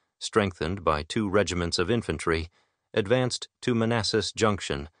cavalry, strengthened by 2 regiments of infantry, advanced to Manassas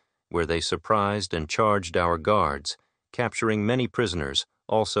Junction, where they surprised and charged our guards, capturing many prisoners,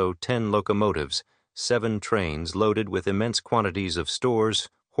 also 10 locomotives, 7 trains loaded with immense quantities of stores,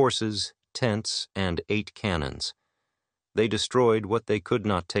 horses, tents, and 8 cannons. They destroyed what they could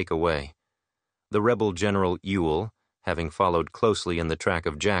not take away. The rebel General Ewell, having followed closely in the track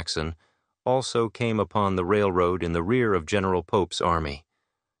of Jackson, also came upon the railroad in the rear of General Pope's army.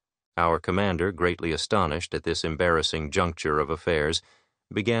 Our commander, greatly astonished at this embarrassing juncture of affairs,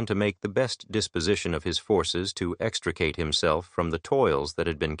 began to make the best disposition of his forces to extricate himself from the toils that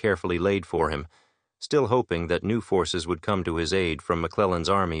had been carefully laid for him, still hoping that new forces would come to his aid from McClellan's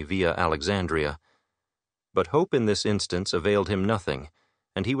army via Alexandria. But hope in this instance availed him nothing,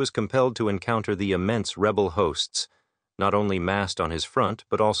 and he was compelled to encounter the immense rebel hosts, not only massed on his front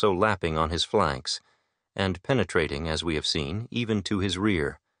but also lapping on his flanks, and penetrating, as we have seen, even to his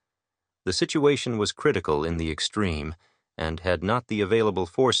rear. The situation was critical in the extreme, and had not the available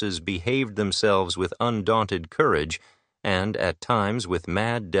forces behaved themselves with undaunted courage, and at times with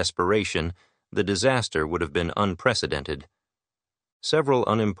mad desperation, the disaster would have been unprecedented. Several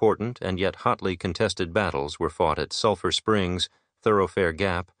unimportant and yet hotly contested battles were fought at Sulphur Springs, Thoroughfare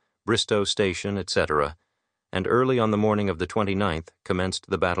Gap, Bristow Station, etc., and early on the morning of the 29th commenced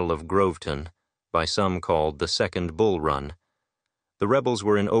the Battle of Groveton, by some called the Second Bull Run. The rebels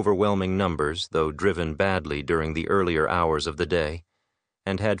were in overwhelming numbers, though driven badly during the earlier hours of the day,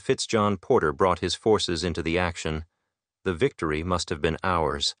 and had Fitzjohn Porter brought his forces into the action, the victory must have been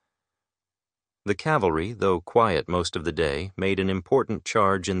ours. The cavalry, though quiet most of the day, made an important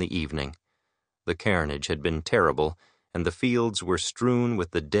charge in the evening. The carnage had been terrible, and the fields were strewn with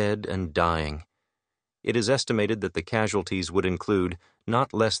the dead and dying. It is estimated that the casualties would include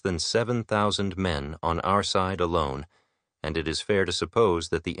not less than 7,000 men on our side alone, and it is fair to suppose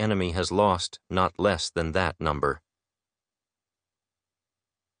that the enemy has lost not less than that number.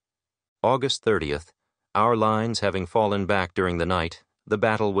 August 30th, our lines having fallen back during the night, the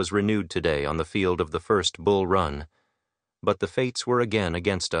battle was renewed today on the field of the first Bull Run. But the fates were again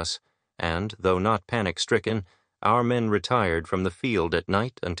against us, and, though not panic-stricken, our men retired from the field at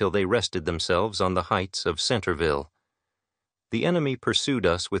night until they rested themselves on the heights of Centerville. The enemy pursued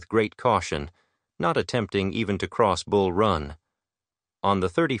us with great caution, not attempting even to cross Bull Run. On the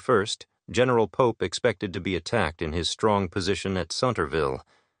 31st, General Pope expected to be attacked in his strong position at Centerville,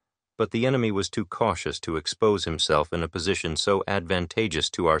 but the enemy was too cautious to expose himself in a position so advantageous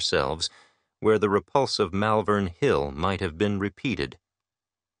to ourselves, where the repulse of Malvern Hill might have been repeated.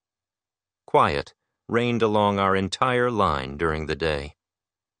 Quiet reigned along our entire line during the day.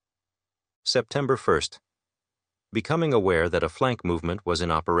 September 1st. Becoming aware that a flank movement was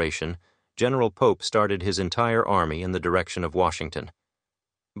in operation, General Pope started his entire army in the direction of Washington.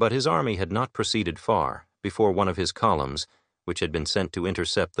 But his army had not proceeded far before one of his columns, which had been sent to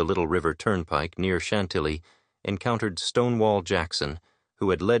intercept the Little River Turnpike near Chantilly, encountered Stonewall Jackson, who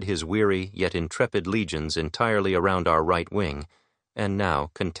had led his weary yet intrepid legions entirely around our right wing, and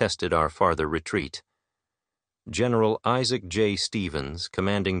now contested our farther retreat. General Isaac J. Stevens,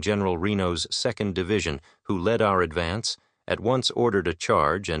 commanding General Reno's 2nd Division, who led our advance, at once ordered a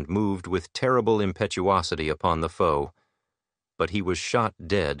charge and moved with terrible impetuosity upon the foe. But he was shot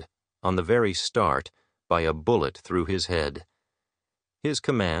dead, on the very start, by a bullet through his head. His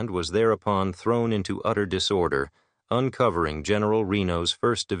command was thereupon thrown into utter disorder, uncovering General Reno's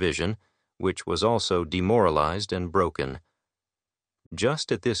 1st Division, which was also demoralized and broken.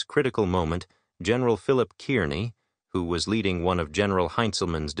 Just at this critical moment, General Philip Kearny, who was leading one of General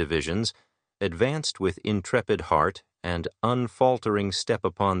Heintzelman's divisions, advanced with intrepid heart and unfaltering step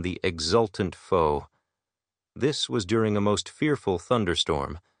upon the exultant foe. This was during a most fearful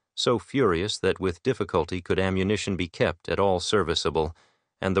thunderstorm, so furious that with difficulty could ammunition be kept at all serviceable,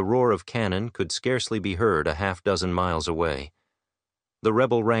 and the roar of cannon could scarcely be heard a half-dozen miles away. The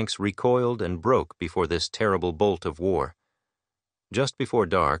rebel ranks recoiled and broke before this terrible bolt of war. Just before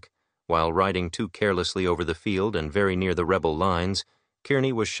dark, while riding too carelessly over the field and very near the rebel lines,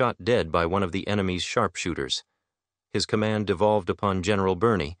 Kearny was shot dead by one of the enemy's sharpshooters. His command devolved upon General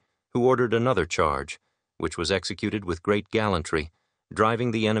Birney, who ordered another charge, which was executed with great gallantry,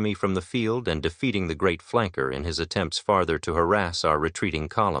 driving the enemy from the field and defeating the great flanker in his attempts farther to harass our retreating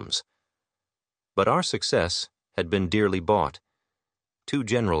columns. But our success had been dearly bought. 2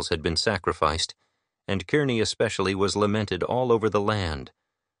 generals had been sacrificed, and Kearny especially was lamented all over the land.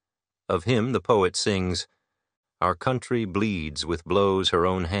 Of him the poet sings, "Our country bleeds with blows her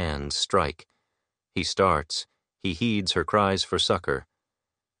own hands strike. He starts, he heeds her cries for succor.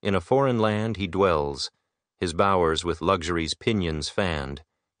 In a foreign land he dwells, his bowers with luxury's pinions fanned,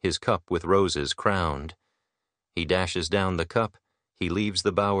 his cup with roses crowned. He dashes down the cup, he leaves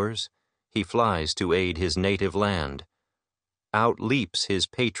the bowers, he flies to aid his native land. Out leaps his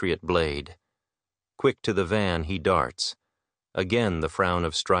patriot blade. Quick to the van he darts. Again the frown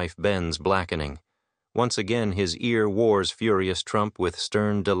of strife bends blackening. Once again his ear war's furious trump with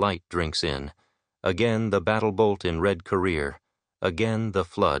stern delight drinks in. Again the battle bolt in red career. Again the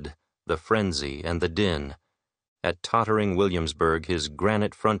flood, the frenzy, and the din. At tottering Williamsburg his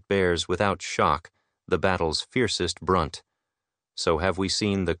granite front bears without shock the battle's fiercest brunt. So have we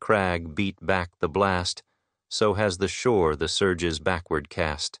seen the crag beat back the blast, so has the shore the surges backward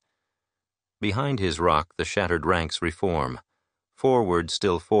cast. Behind his rock the shattered ranks reform. Forward,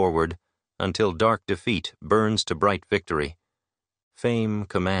 still forward, until dark defeat burns to bright victory. Fame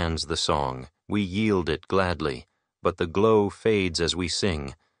commands the song, we yield it gladly, but the glow fades as we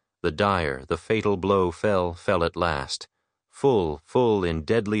sing. The dire, the fatal blow fell at last. Full in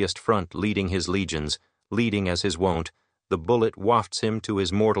deadliest front leading his legions, leading as his wont, the bullet wafts him to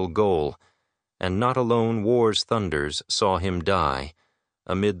his mortal goal, and not alone war's thunders saw him die.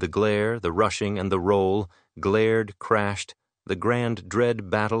 Amid the glare, the rushing, and the roll, glared, crashed, the grand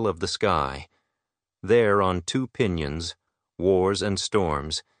dread battle of the sky. There on two pinions, wars and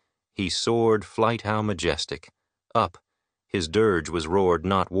storms, he soared flight how majestic. Up, his dirge was roared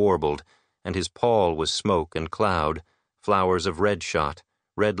not warbled, and his pall was smoke and cloud, flowers of red shot,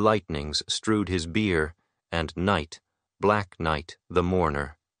 red lightnings strewed his bier, and night, black night, the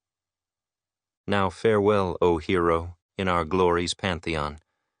mourner. Now farewell, O hero, in our glory's pantheon.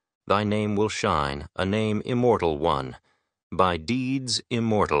 Thy name will shine, a name immortal one, by deeds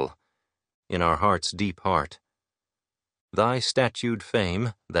immortal, in our heart's deep heart. Thy statued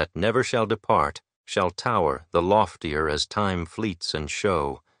fame, that never shall depart, shall tower the loftier as time fleets and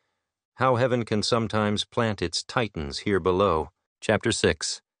show. How heaven can sometimes plant its Titans here below. Chapter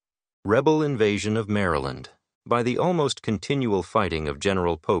 6. Rebel Invasion of Maryland. By the almost continual fighting of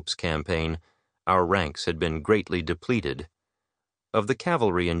General Pope's campaign, our ranks had been greatly depleted. Of the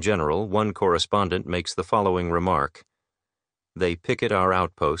cavalry in general, one correspondent makes the following remark: they picket our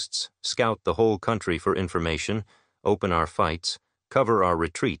outposts, scout the whole country for information, open our fights, cover our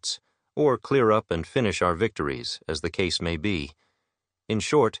retreats, or clear up and finish our victories, as the case may be. In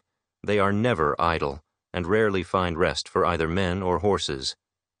short, they are never idle, and rarely find rest for either men or horses.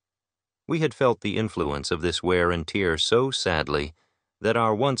 We had felt the influence of this wear and tear so sadly that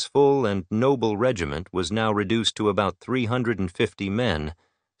our once full and noble regiment was now reduced to about 350 men,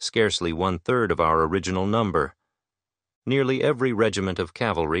 scarcely 1/3 of our original number. Nearly every regiment of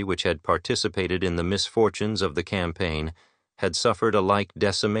cavalry which had participated in the misfortunes of the campaign had suffered a like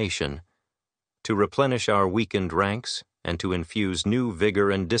decimation. To replenish our weakened ranks, and to infuse new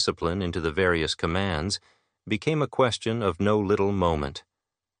vigor and discipline into the various commands, became a question of no little moment.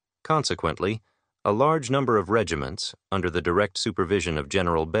 Consequently, a large number of regiments, under the direct supervision of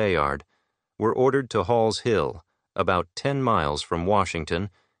General Bayard, were ordered to Hall's Hill, about 10 miles from Washington,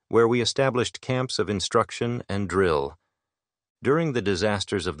 where we established camps of instruction and drill. During the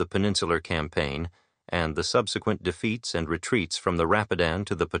disasters of the Peninsular Campaign, and the subsequent defeats and retreats from the Rapidan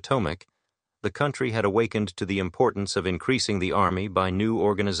to the Potomac, the country had awakened to the importance of increasing the army by new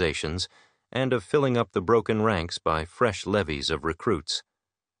organizations and of filling up the broken ranks by fresh levies of recruits.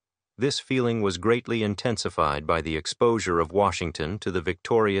 This feeling was greatly intensified by the exposure of Washington to the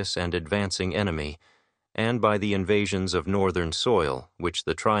victorious and advancing enemy, and by the invasions of northern soil, which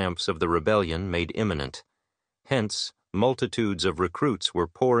the triumphs of the rebellion made imminent. Hence, multitudes of recruits were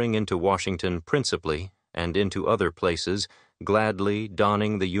pouring into Washington principally, and into other places, gladly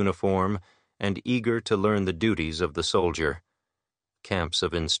donning the uniform and eager to learn the duties of the soldier. Camps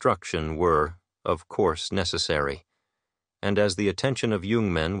of instruction were, of course, necessary, and as the attention of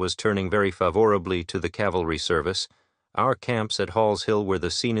young men was turning very favorably to the cavalry service, our camps at Hall's Hill were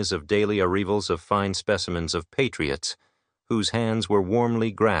the scenes of daily arrivals of fine specimens of patriots, whose hands were warmly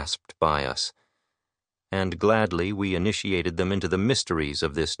grasped by us, and gladly we initiated them into the mysteries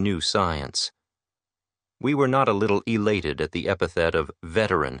of this new science. We were not a little elated at the epithet of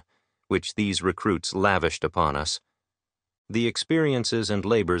veteran, which these recruits lavished upon us. The experiences and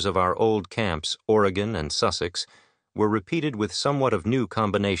labors of our old camps, Oregon and Sussex, were repeated with somewhat of new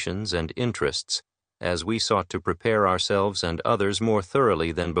combinations and interests, as we sought to prepare ourselves and others more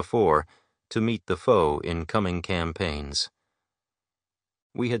thoroughly than before to meet the foe in coming campaigns.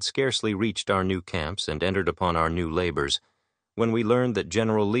 We had scarcely reached our new camps and entered upon our new labors, when we learned that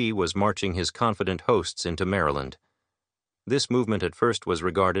General Lee was marching his confident hosts into Maryland. This movement at first was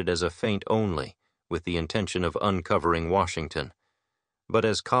regarded as a feint only, with the intention of uncovering Washington. But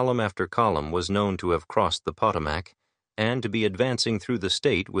as column after column was known to have crossed the Potomac, and to be advancing through the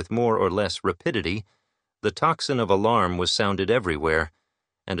state with more or less rapidity, the tocsin of alarm was sounded everywhere,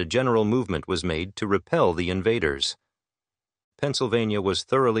 and a general movement was made to repel the invaders. Pennsylvania was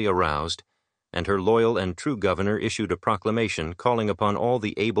thoroughly aroused, and her loyal and true governor issued a proclamation calling upon all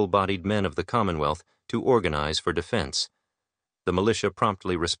the able-bodied men of the Commonwealth to organize for defense. The militia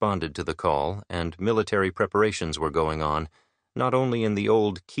promptly responded to the call, and military preparations were going on, not only in the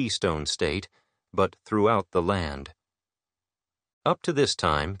old Keystone State, but throughout the land. Up to this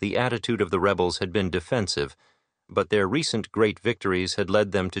time, the attitude of the rebels had been defensive, but their recent great victories had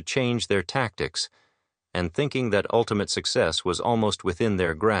led them to change their tactics, and thinking that ultimate success was almost within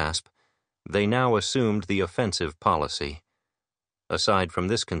their grasp, they now assumed the offensive policy. Aside from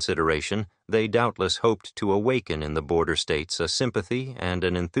this consideration, they doubtless hoped to awaken in the border states a sympathy and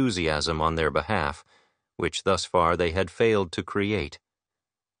an enthusiasm on their behalf, which thus far they had failed to create,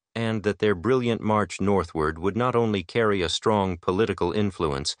 and that their brilliant march northward would not only carry a strong political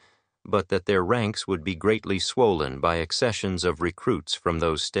influence, but that their ranks would be greatly swollen by accessions of recruits from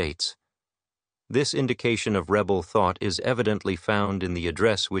those states. This indication of rebel thought is evidently found in the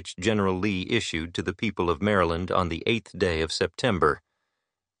address which General Lee issued to the people of Maryland on the 8th day of September.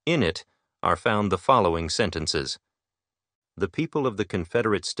 In it are found the following sentences: "The people of the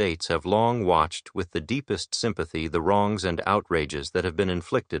Confederate States have long watched with the deepest sympathy the wrongs and outrages that have been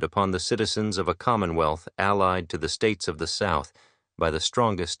inflicted upon the citizens of a commonwealth allied to the states of the South by the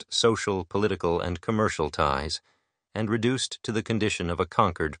strongest social, political, and commercial ties, and reduced to the condition of a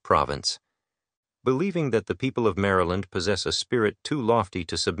conquered province. Believing that the people of Maryland possess a spirit too lofty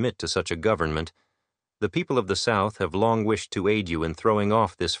to submit to such a government, the people of the South have long wished to aid you in throwing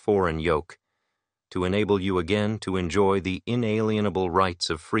off this foreign yoke, to enable you again to enjoy the inalienable rights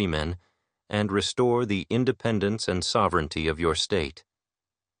of freemen, and restore the independence and sovereignty of your state.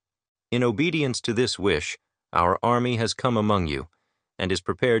 In obedience to this wish, our army has come among you, and is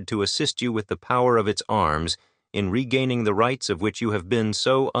prepared to assist you with the power of its arms in regaining the rights of which you have been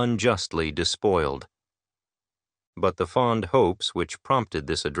so unjustly despoiled." But the fond hopes which prompted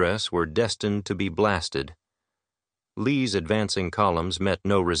this address were destined to be blasted. Lee's advancing columns met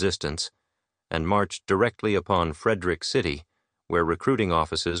no resistance, and marched directly upon Frederick City, where recruiting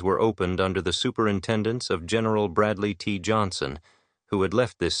offices were opened under the superintendence of General Bradley T. Johnson, who had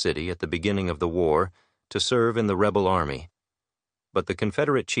left this city at the beginning of the war to serve in the rebel army. But the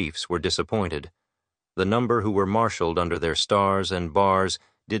Confederate chiefs were disappointed. The number who were marshaled under their stars and bars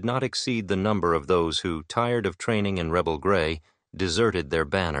did not exceed the number of those who, tired of training in rebel gray, deserted their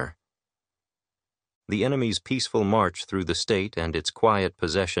banner. The enemy's peaceful march through the state and its quiet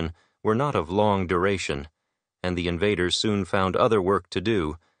possession were not of long duration, and the invaders soon found other work to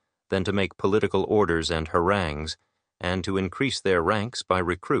do than to make political orders and harangues, and to increase their ranks by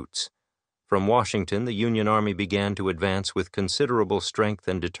recruits. From Washington, the Union Army began to advance with considerable strength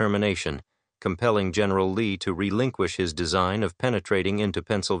and determination, compelling General Lee to relinquish his design of penetrating into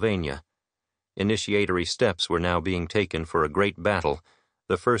Pennsylvania. Initiatory steps were now being taken for a great battle,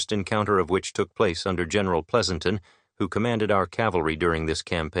 the first encounter of which took place under General Pleasonton, who commanded our cavalry during this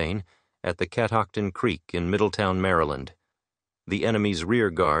campaign, at the Catoctin Creek in Middletown, Maryland. The enemy's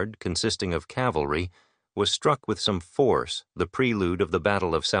rear guard, consisting of cavalry, was struck with some force, the prelude of the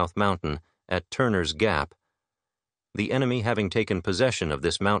Battle of South Mountain, at Turner's Gap. The enemy, having taken possession of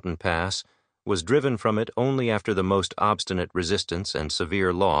this mountain pass, was driven from it only after the most obstinate resistance and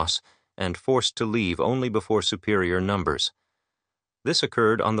severe loss, and forced to leave only before superior numbers. This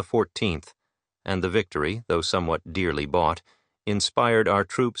occurred on the 14th, and the victory, though somewhat dearly bought, inspired our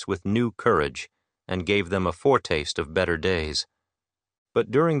troops with new courage, and gave them a foretaste of better days.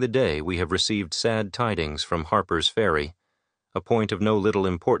 But during the day we have received sad tidings from Harper's Ferry, a point of no little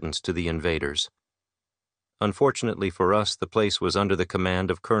importance to the invaders. Unfortunately for us, the place was under the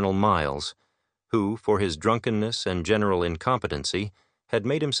command of Colonel Miles, who, for his drunkenness and general incompetency, had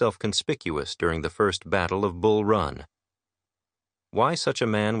made himself conspicuous during the first battle of Bull Run. Why such a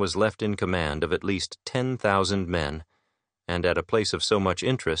man was left in command of at least 10,000 men, and at a place of so much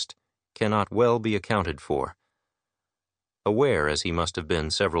interest, cannot well be accounted for. Aware, as he must have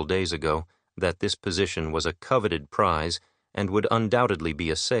been several days ago, that this position was a coveted prize and would undoubtedly be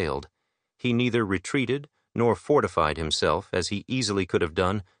assailed, he neither retreated nor fortified himself as he easily could have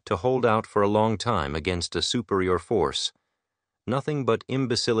done to hold out for a long time against a superior force. Nothing but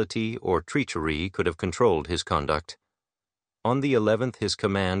imbecility or treachery could have controlled his conduct. On the 11th his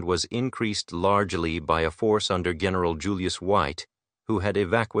command was increased largely by a force under General Julius White, who had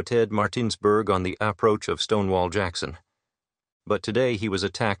evacuated Martinsburg on the approach of Stonewall Jackson. But today he was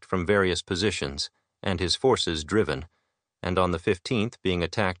attacked from various positions, and his forces driven, and on the 15th, being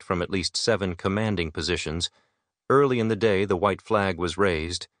attacked from at least 7 commanding positions, early in the day the white flag was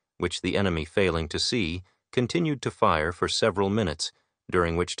raised, which the enemy, failing to see, continued to fire for several minutes,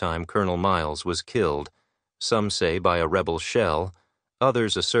 during which time Colonel Miles was killed, some say by a rebel shell,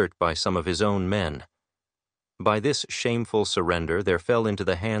 others assert by some of his own men. By this shameful surrender there fell into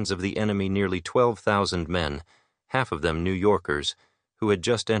the hands of the enemy nearly 12,000 men, half of them New Yorkers, who had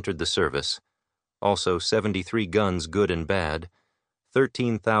just entered the service, also 73 guns good and bad,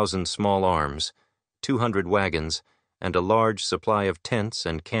 13,000 small arms, 200 wagons, and a large supply of tents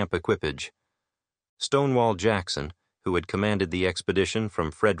and camp equipage. Stonewall Jackson, who had commanded the expedition from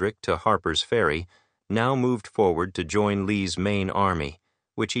Frederick to Harper's Ferry, now moved forward to join Lee's main army,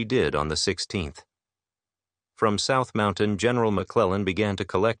 which he did on the 16th. From South Mountain, General McClellan began to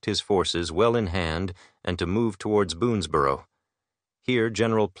collect his forces well in hand and to move towards Boonesboro. Here,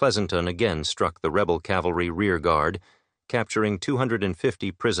 General Pleasonton again struck the rebel cavalry rear guard, capturing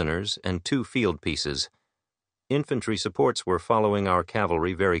 250 prisoners and 2 field pieces. Infantry supports were following our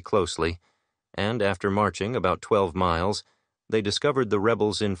cavalry very closely, and after marching about 12 miles, they discovered the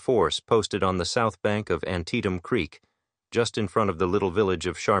rebels in force posted on the south bank of Antietam Creek, just in front of the little village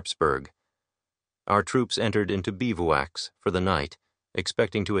of Sharpsburg. Our troops entered into bivouacs for the night,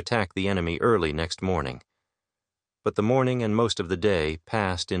 expecting to attack the enemy early next morning. But the morning and most of the day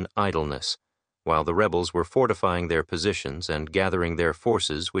passed in idleness, while the rebels were fortifying their positions and gathering their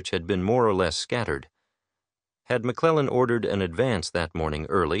forces which had been more or less scattered. Had McClellan ordered an advance that morning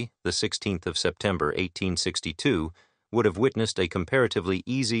early, the 16th of September, 1862, would have witnessed a comparatively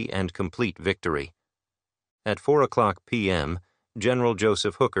easy and complete victory. At 4:00 p.m., General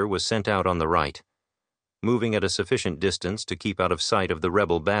Joseph Hooker was sent out on the right. Moving at a sufficient distance to keep out of sight of the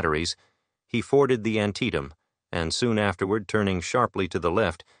rebel batteries, he forded the Antietam, and soon afterward, turning sharply to the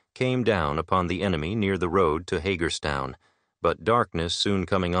left, came down upon the enemy near the road to Hagerstown, but darkness soon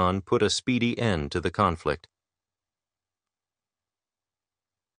coming on put a speedy end to the conflict.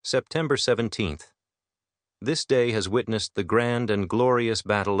 September 17th. This day has witnessed the grand and glorious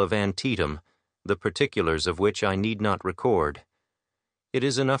Battle of Antietam, the particulars of which I need not record. It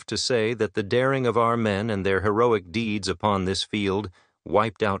is enough to say that the daring of our men and their heroic deeds upon this field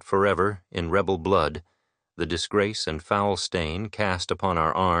wiped out forever, in rebel blood, the disgrace and foul stain cast upon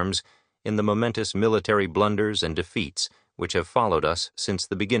our arms in the momentous military blunders and defeats which have followed us since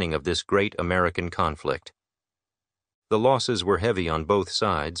the beginning of this great American conflict. The losses were heavy on both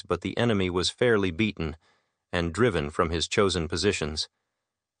sides, but the enemy was fairly beaten and driven from his chosen positions,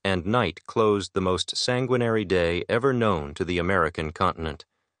 and night closed the most sanguinary day ever known to the American continent.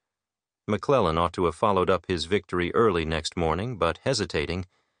 McClellan ought to have followed up his victory early next morning, but hesitating,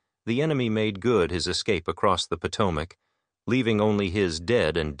 the enemy made good his escape across the Potomac, leaving only his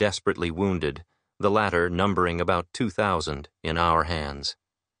dead and desperately wounded, the latter numbering about 2,000 in our hands.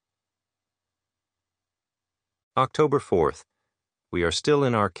 October 4th. We are still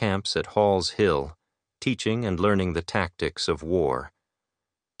in our camps at Hall's Hill, teaching and learning the tactics of war.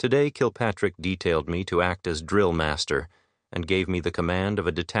 Today Kilpatrick detailed me to act as drill master and gave me the command of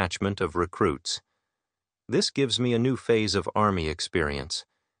a detachment of recruits. This gives me a new phase of Army experience,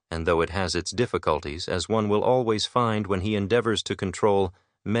 and though it has its difficulties, as one will always find when he endeavors to control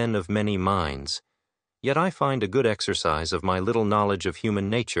men of many minds, yet I find a good exercise of my little knowledge of human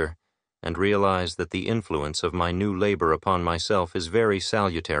nature, and realize that the influence of my new labor upon myself is very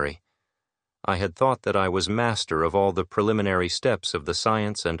salutary. I had thought that I was master of all the preliminary steps of the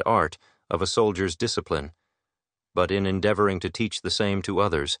science and art of a soldier's discipline, but in endeavoring to teach the same to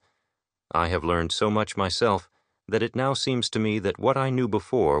others, I have learned so much myself that it now seems to me that what I knew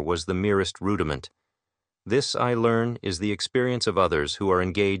before was the merest rudiment. This, I learn, is the experience of others who are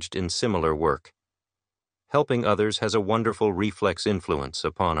engaged in similar work. Helping others has a wonderful reflex influence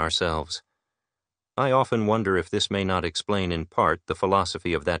upon ourselves. I often wonder if this may not explain in part the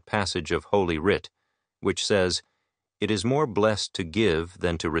philosophy of that passage of Holy Writ, which says, "It is more blessed to give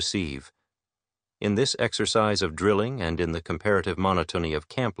than to receive." In this exercise of drilling and in the comparative monotony of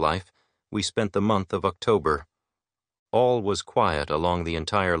camp life, we spent the month of October. All was quiet along the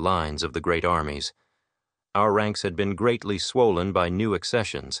entire lines of the great armies. Our ranks had been greatly swollen by new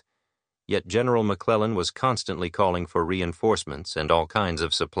accessions, yet General McClellan was constantly calling for reinforcements and all kinds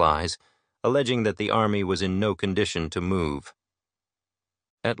of supplies, alleging that the army was in no condition to move.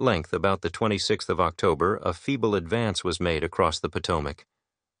 At length, about the 26th of October, a feeble advance was made across the Potomac.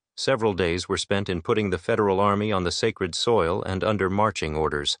 Several days were spent in putting the Federal Army on the sacred soil and under marching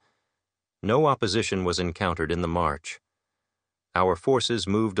orders. No opposition was encountered in the march. Our forces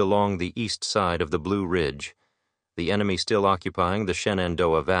moved along the east side of the Blue Ridge, the enemy still occupying the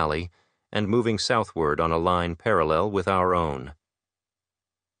Shenandoah Valley and moving southward on a line parallel with our own.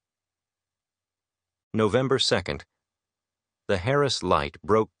 November 2nd. The Harris Light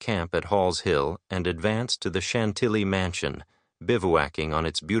broke camp at Hall's Hill and advanced to the Chantilly Mansion, bivouacking on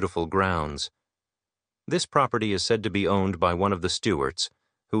its beautiful grounds. This property is said to be owned by one of the Stuarts,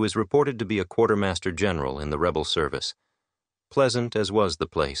 who is reported to be a quartermaster general in the rebel service. Pleasant as was the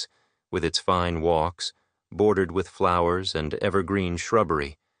place, with its fine walks, bordered with flowers and evergreen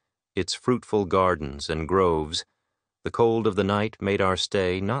shrubbery, its fruitful gardens and groves, the cold of the night made our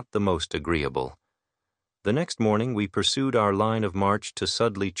stay not the most agreeable. The next morning we pursued our line of march to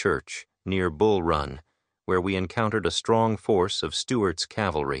Sudley Church, near Bull Run, where we encountered a strong force of Stuart's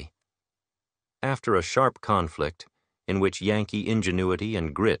cavalry. After a sharp conflict, in which Yankee ingenuity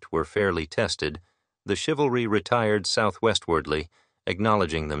and grit were fairly tested, the chivalry retired southwestwardly,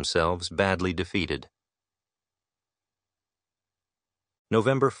 acknowledging themselves badly defeated.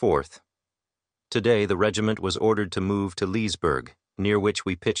 November 4th. Today the regiment was ordered to move to Leesburg, near which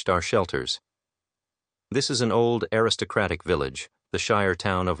we pitched our shelters. This is an old aristocratic village, the shire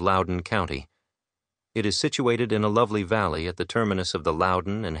town of Loudoun County. It is situated in a lovely valley at the terminus of the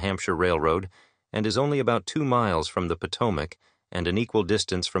Loudoun and Hampshire Railroad, and is only about 2 miles from the Potomac and an equal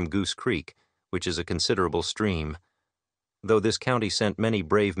distance from Goose Creek, which is a considerable stream. Though this county sent many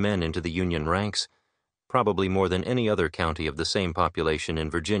brave men into the Union ranks, probably more than any other county of the same population in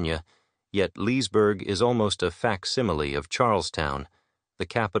Virginia, yet Leesburg is almost a facsimile of Charlestown, the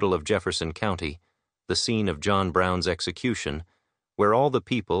capital of Jefferson County, the scene of John Brown's execution, where all the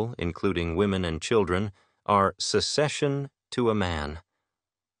people, including women and children, are secession to a man.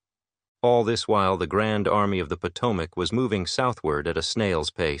 All this while the Grand Army of the Potomac was moving southward at a snail's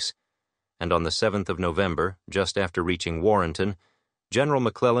pace, and on the 7th of November, just after reaching Warrenton, General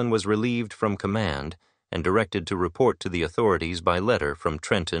McClellan was relieved from command and directed to report to the authorities by letter from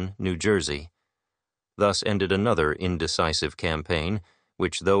Trenton, New Jersey. Thus ended another indecisive campaign,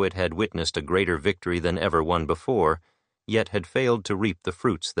 which, though it had witnessed a greater victory than ever won before, yet had failed to reap the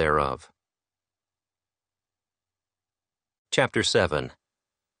fruits thereof. Chapter 7.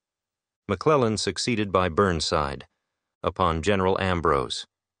 McClellan succeeded by Burnside, upon General Ambrose.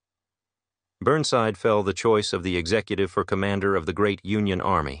 Burnside fell the choice of the executive for commander of the great Union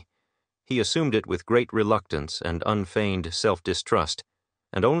Army. He assumed it with great reluctance and unfeigned self-distrust,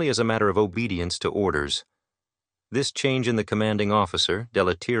 and only as a matter of obedience to orders. This change in the commanding officer,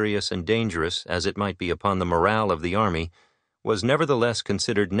 deleterious and dangerous as it might be upon the morale of the army, was nevertheless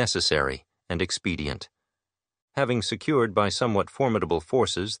considered necessary and expedient. Having secured by somewhat formidable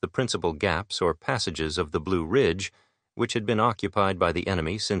forces the principal gaps or passages of the Blue Ridge, which had been occupied by the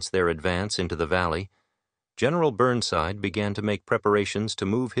enemy since their advance into the valley, General Burnside began to make preparations to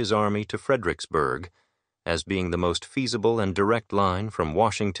move his army to Fredericksburg, as being the most feasible and direct line from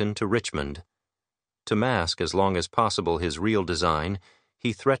Washington to Richmond. To mask as long as possible his real design,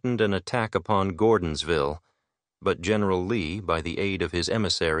 he threatened an attack upon Gordonsville, but General Lee, by the aid of his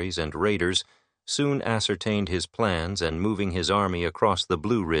emissaries and raiders, soon ascertained his plans, and moving his army across the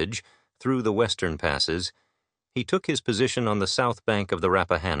Blue Ridge through the western passes, he took his position on the south bank of the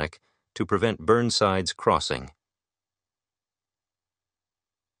Rappahannock to prevent Burnside's crossing.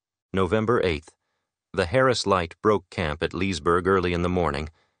 November 8th. The Harris Light broke camp at Leesburg early in the morning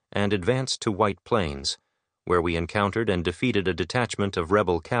and advanced to White Plains, where we encountered and defeated a detachment of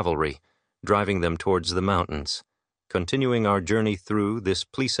rebel cavalry, driving them towards the mountains. Continuing our journey through this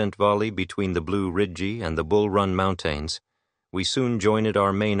pleasant valley between the Blue Ridge and the Bull Run Mountains, we soon joined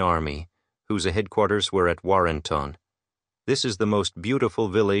our main army, whose headquarters were at Warrenton. This is the most beautiful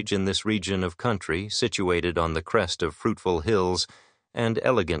village in this region of country, situated on the crest of fruitful hills and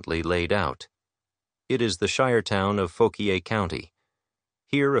elegantly laid out. It is the shire town of Fauquier County.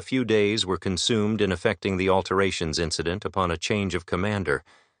 Here a few days were consumed in effecting the alterations incident upon a change of commander,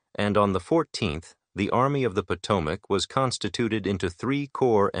 and on the 14th the Army of the Potomac was constituted into 3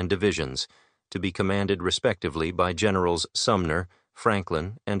 corps and divisions, to be commanded respectively by Generals Sumner,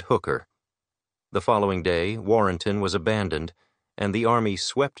 Franklin, and Hooker. The following day Warrenton was abandoned, and the army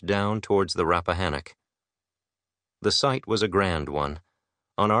swept down towards the Rappahannock. The sight was a grand one.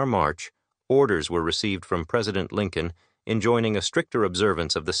 On our march, orders were received from President Lincoln enjoining a stricter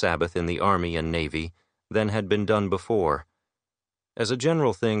observance of the Sabbath in the Army and Navy than had been done before. As a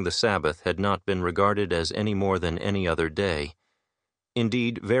general thing, the Sabbath had not been regarded as any more than any other day.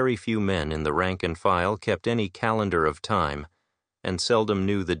 Indeed, very few men in the rank and file kept any calendar of time, and seldom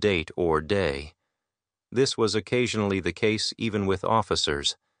knew the date or day. This was occasionally the case even with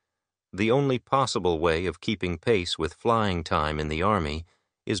officers. The only possible way of keeping pace with flying time in the Army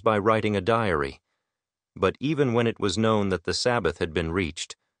is by writing a diary. But even when it was known that the Sabbath had been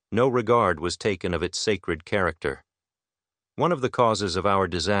reached, no regard was taken of its sacred character. One of the causes of our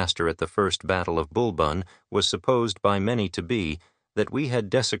disaster at the first Battle of Bull Run was supposed by many to be that we had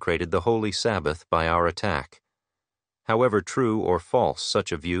desecrated the Holy Sabbath by our attack. However true or false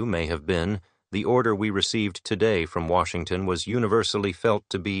such a view may have been, the order we received today from Washington was universally felt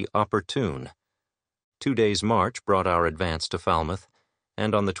to be opportune. 2 days' march brought our advance to Falmouth,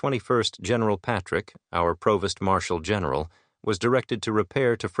 and on the 21st General Patrick, our Provost Marshal General, was directed to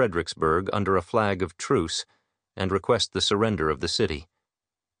repair to Fredericksburg under a flag of truce and request the surrender of the city.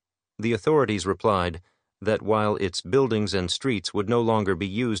 The authorities replied that while its buildings and streets would no longer be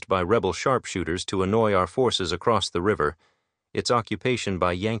used by rebel sharpshooters to annoy our forces across the river, its occupation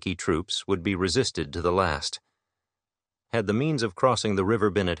by Yankee troops would be resisted to the last. Had the means of crossing the river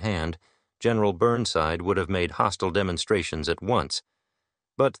been at hand, General Burnside would have made hostile demonstrations at once,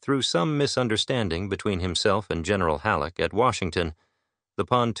 but through some misunderstanding between himself and General Halleck at Washington, the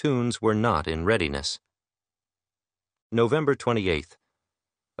pontoons were not in readiness. November 28th.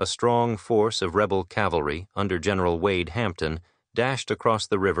 A strong force of rebel cavalry under General Wade Hampton dashed across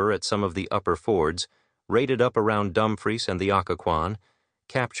the river at some of the upper fords, raided up around Dumfries and the Occoquan,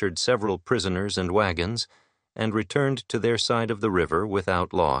 captured several prisoners and wagons, and returned to their side of the river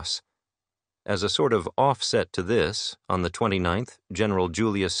without loss. As a sort of offset to this, on the 29th, General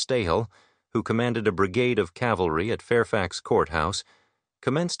Julius Stahel, who commanded a brigade of cavalry at Fairfax Courthouse,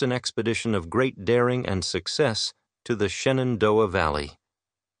 commenced an expedition of great daring and success to the Shenandoah Valley.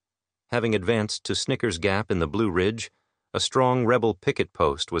 Having advanced to Snicker's Gap in the Blue Ridge, a strong rebel picket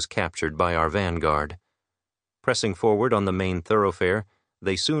post was captured by our vanguard. Pressing forward on the main thoroughfare,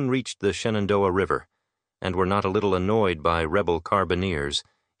 they soon reached the Shenandoah River, and were not a little annoyed by rebel carbineers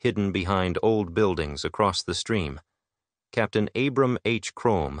hidden behind old buildings across the stream. Captain Abram H.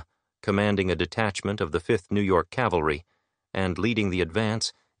 Crome, commanding a detachment of the 5th New York Cavalry, and leading the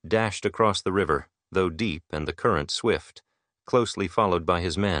advance, dashed across the river, though deep and the current swift, closely followed by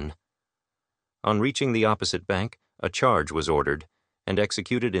his men. On reaching the opposite bank, a charge was ordered, and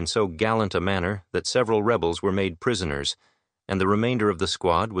executed in so gallant a manner that several rebels were made prisoners, and the remainder of the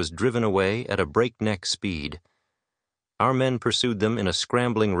squad was driven away at a breakneck speed. Our men pursued them in a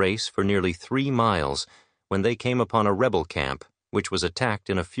scrambling race for nearly 3 miles, when they came upon a rebel camp, which was attacked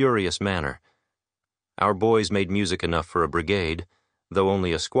in a furious manner. Our boys made music enough for a brigade, though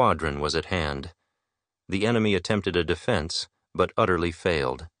only a squadron was at hand. The enemy attempted a defense, but utterly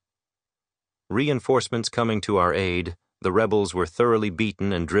failed. Reinforcements coming to our aid, the rebels were thoroughly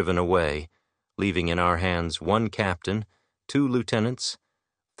beaten and driven away, leaving in our hands 1 captain, 2 lieutenants,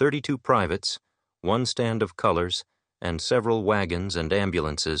 32 privates, 1 stand of colors, and several wagons and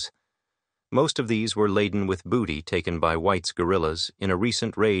ambulances. Most of these were laden with booty taken by White's guerrillas in a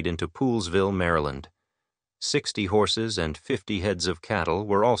recent raid into Poolesville, Maryland. 60 horses and 50 heads of cattle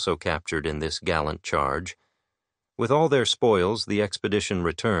were also captured in this gallant charge. With all their spoils, the expedition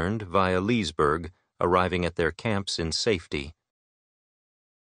returned via Leesburg, arriving at their camps in safety.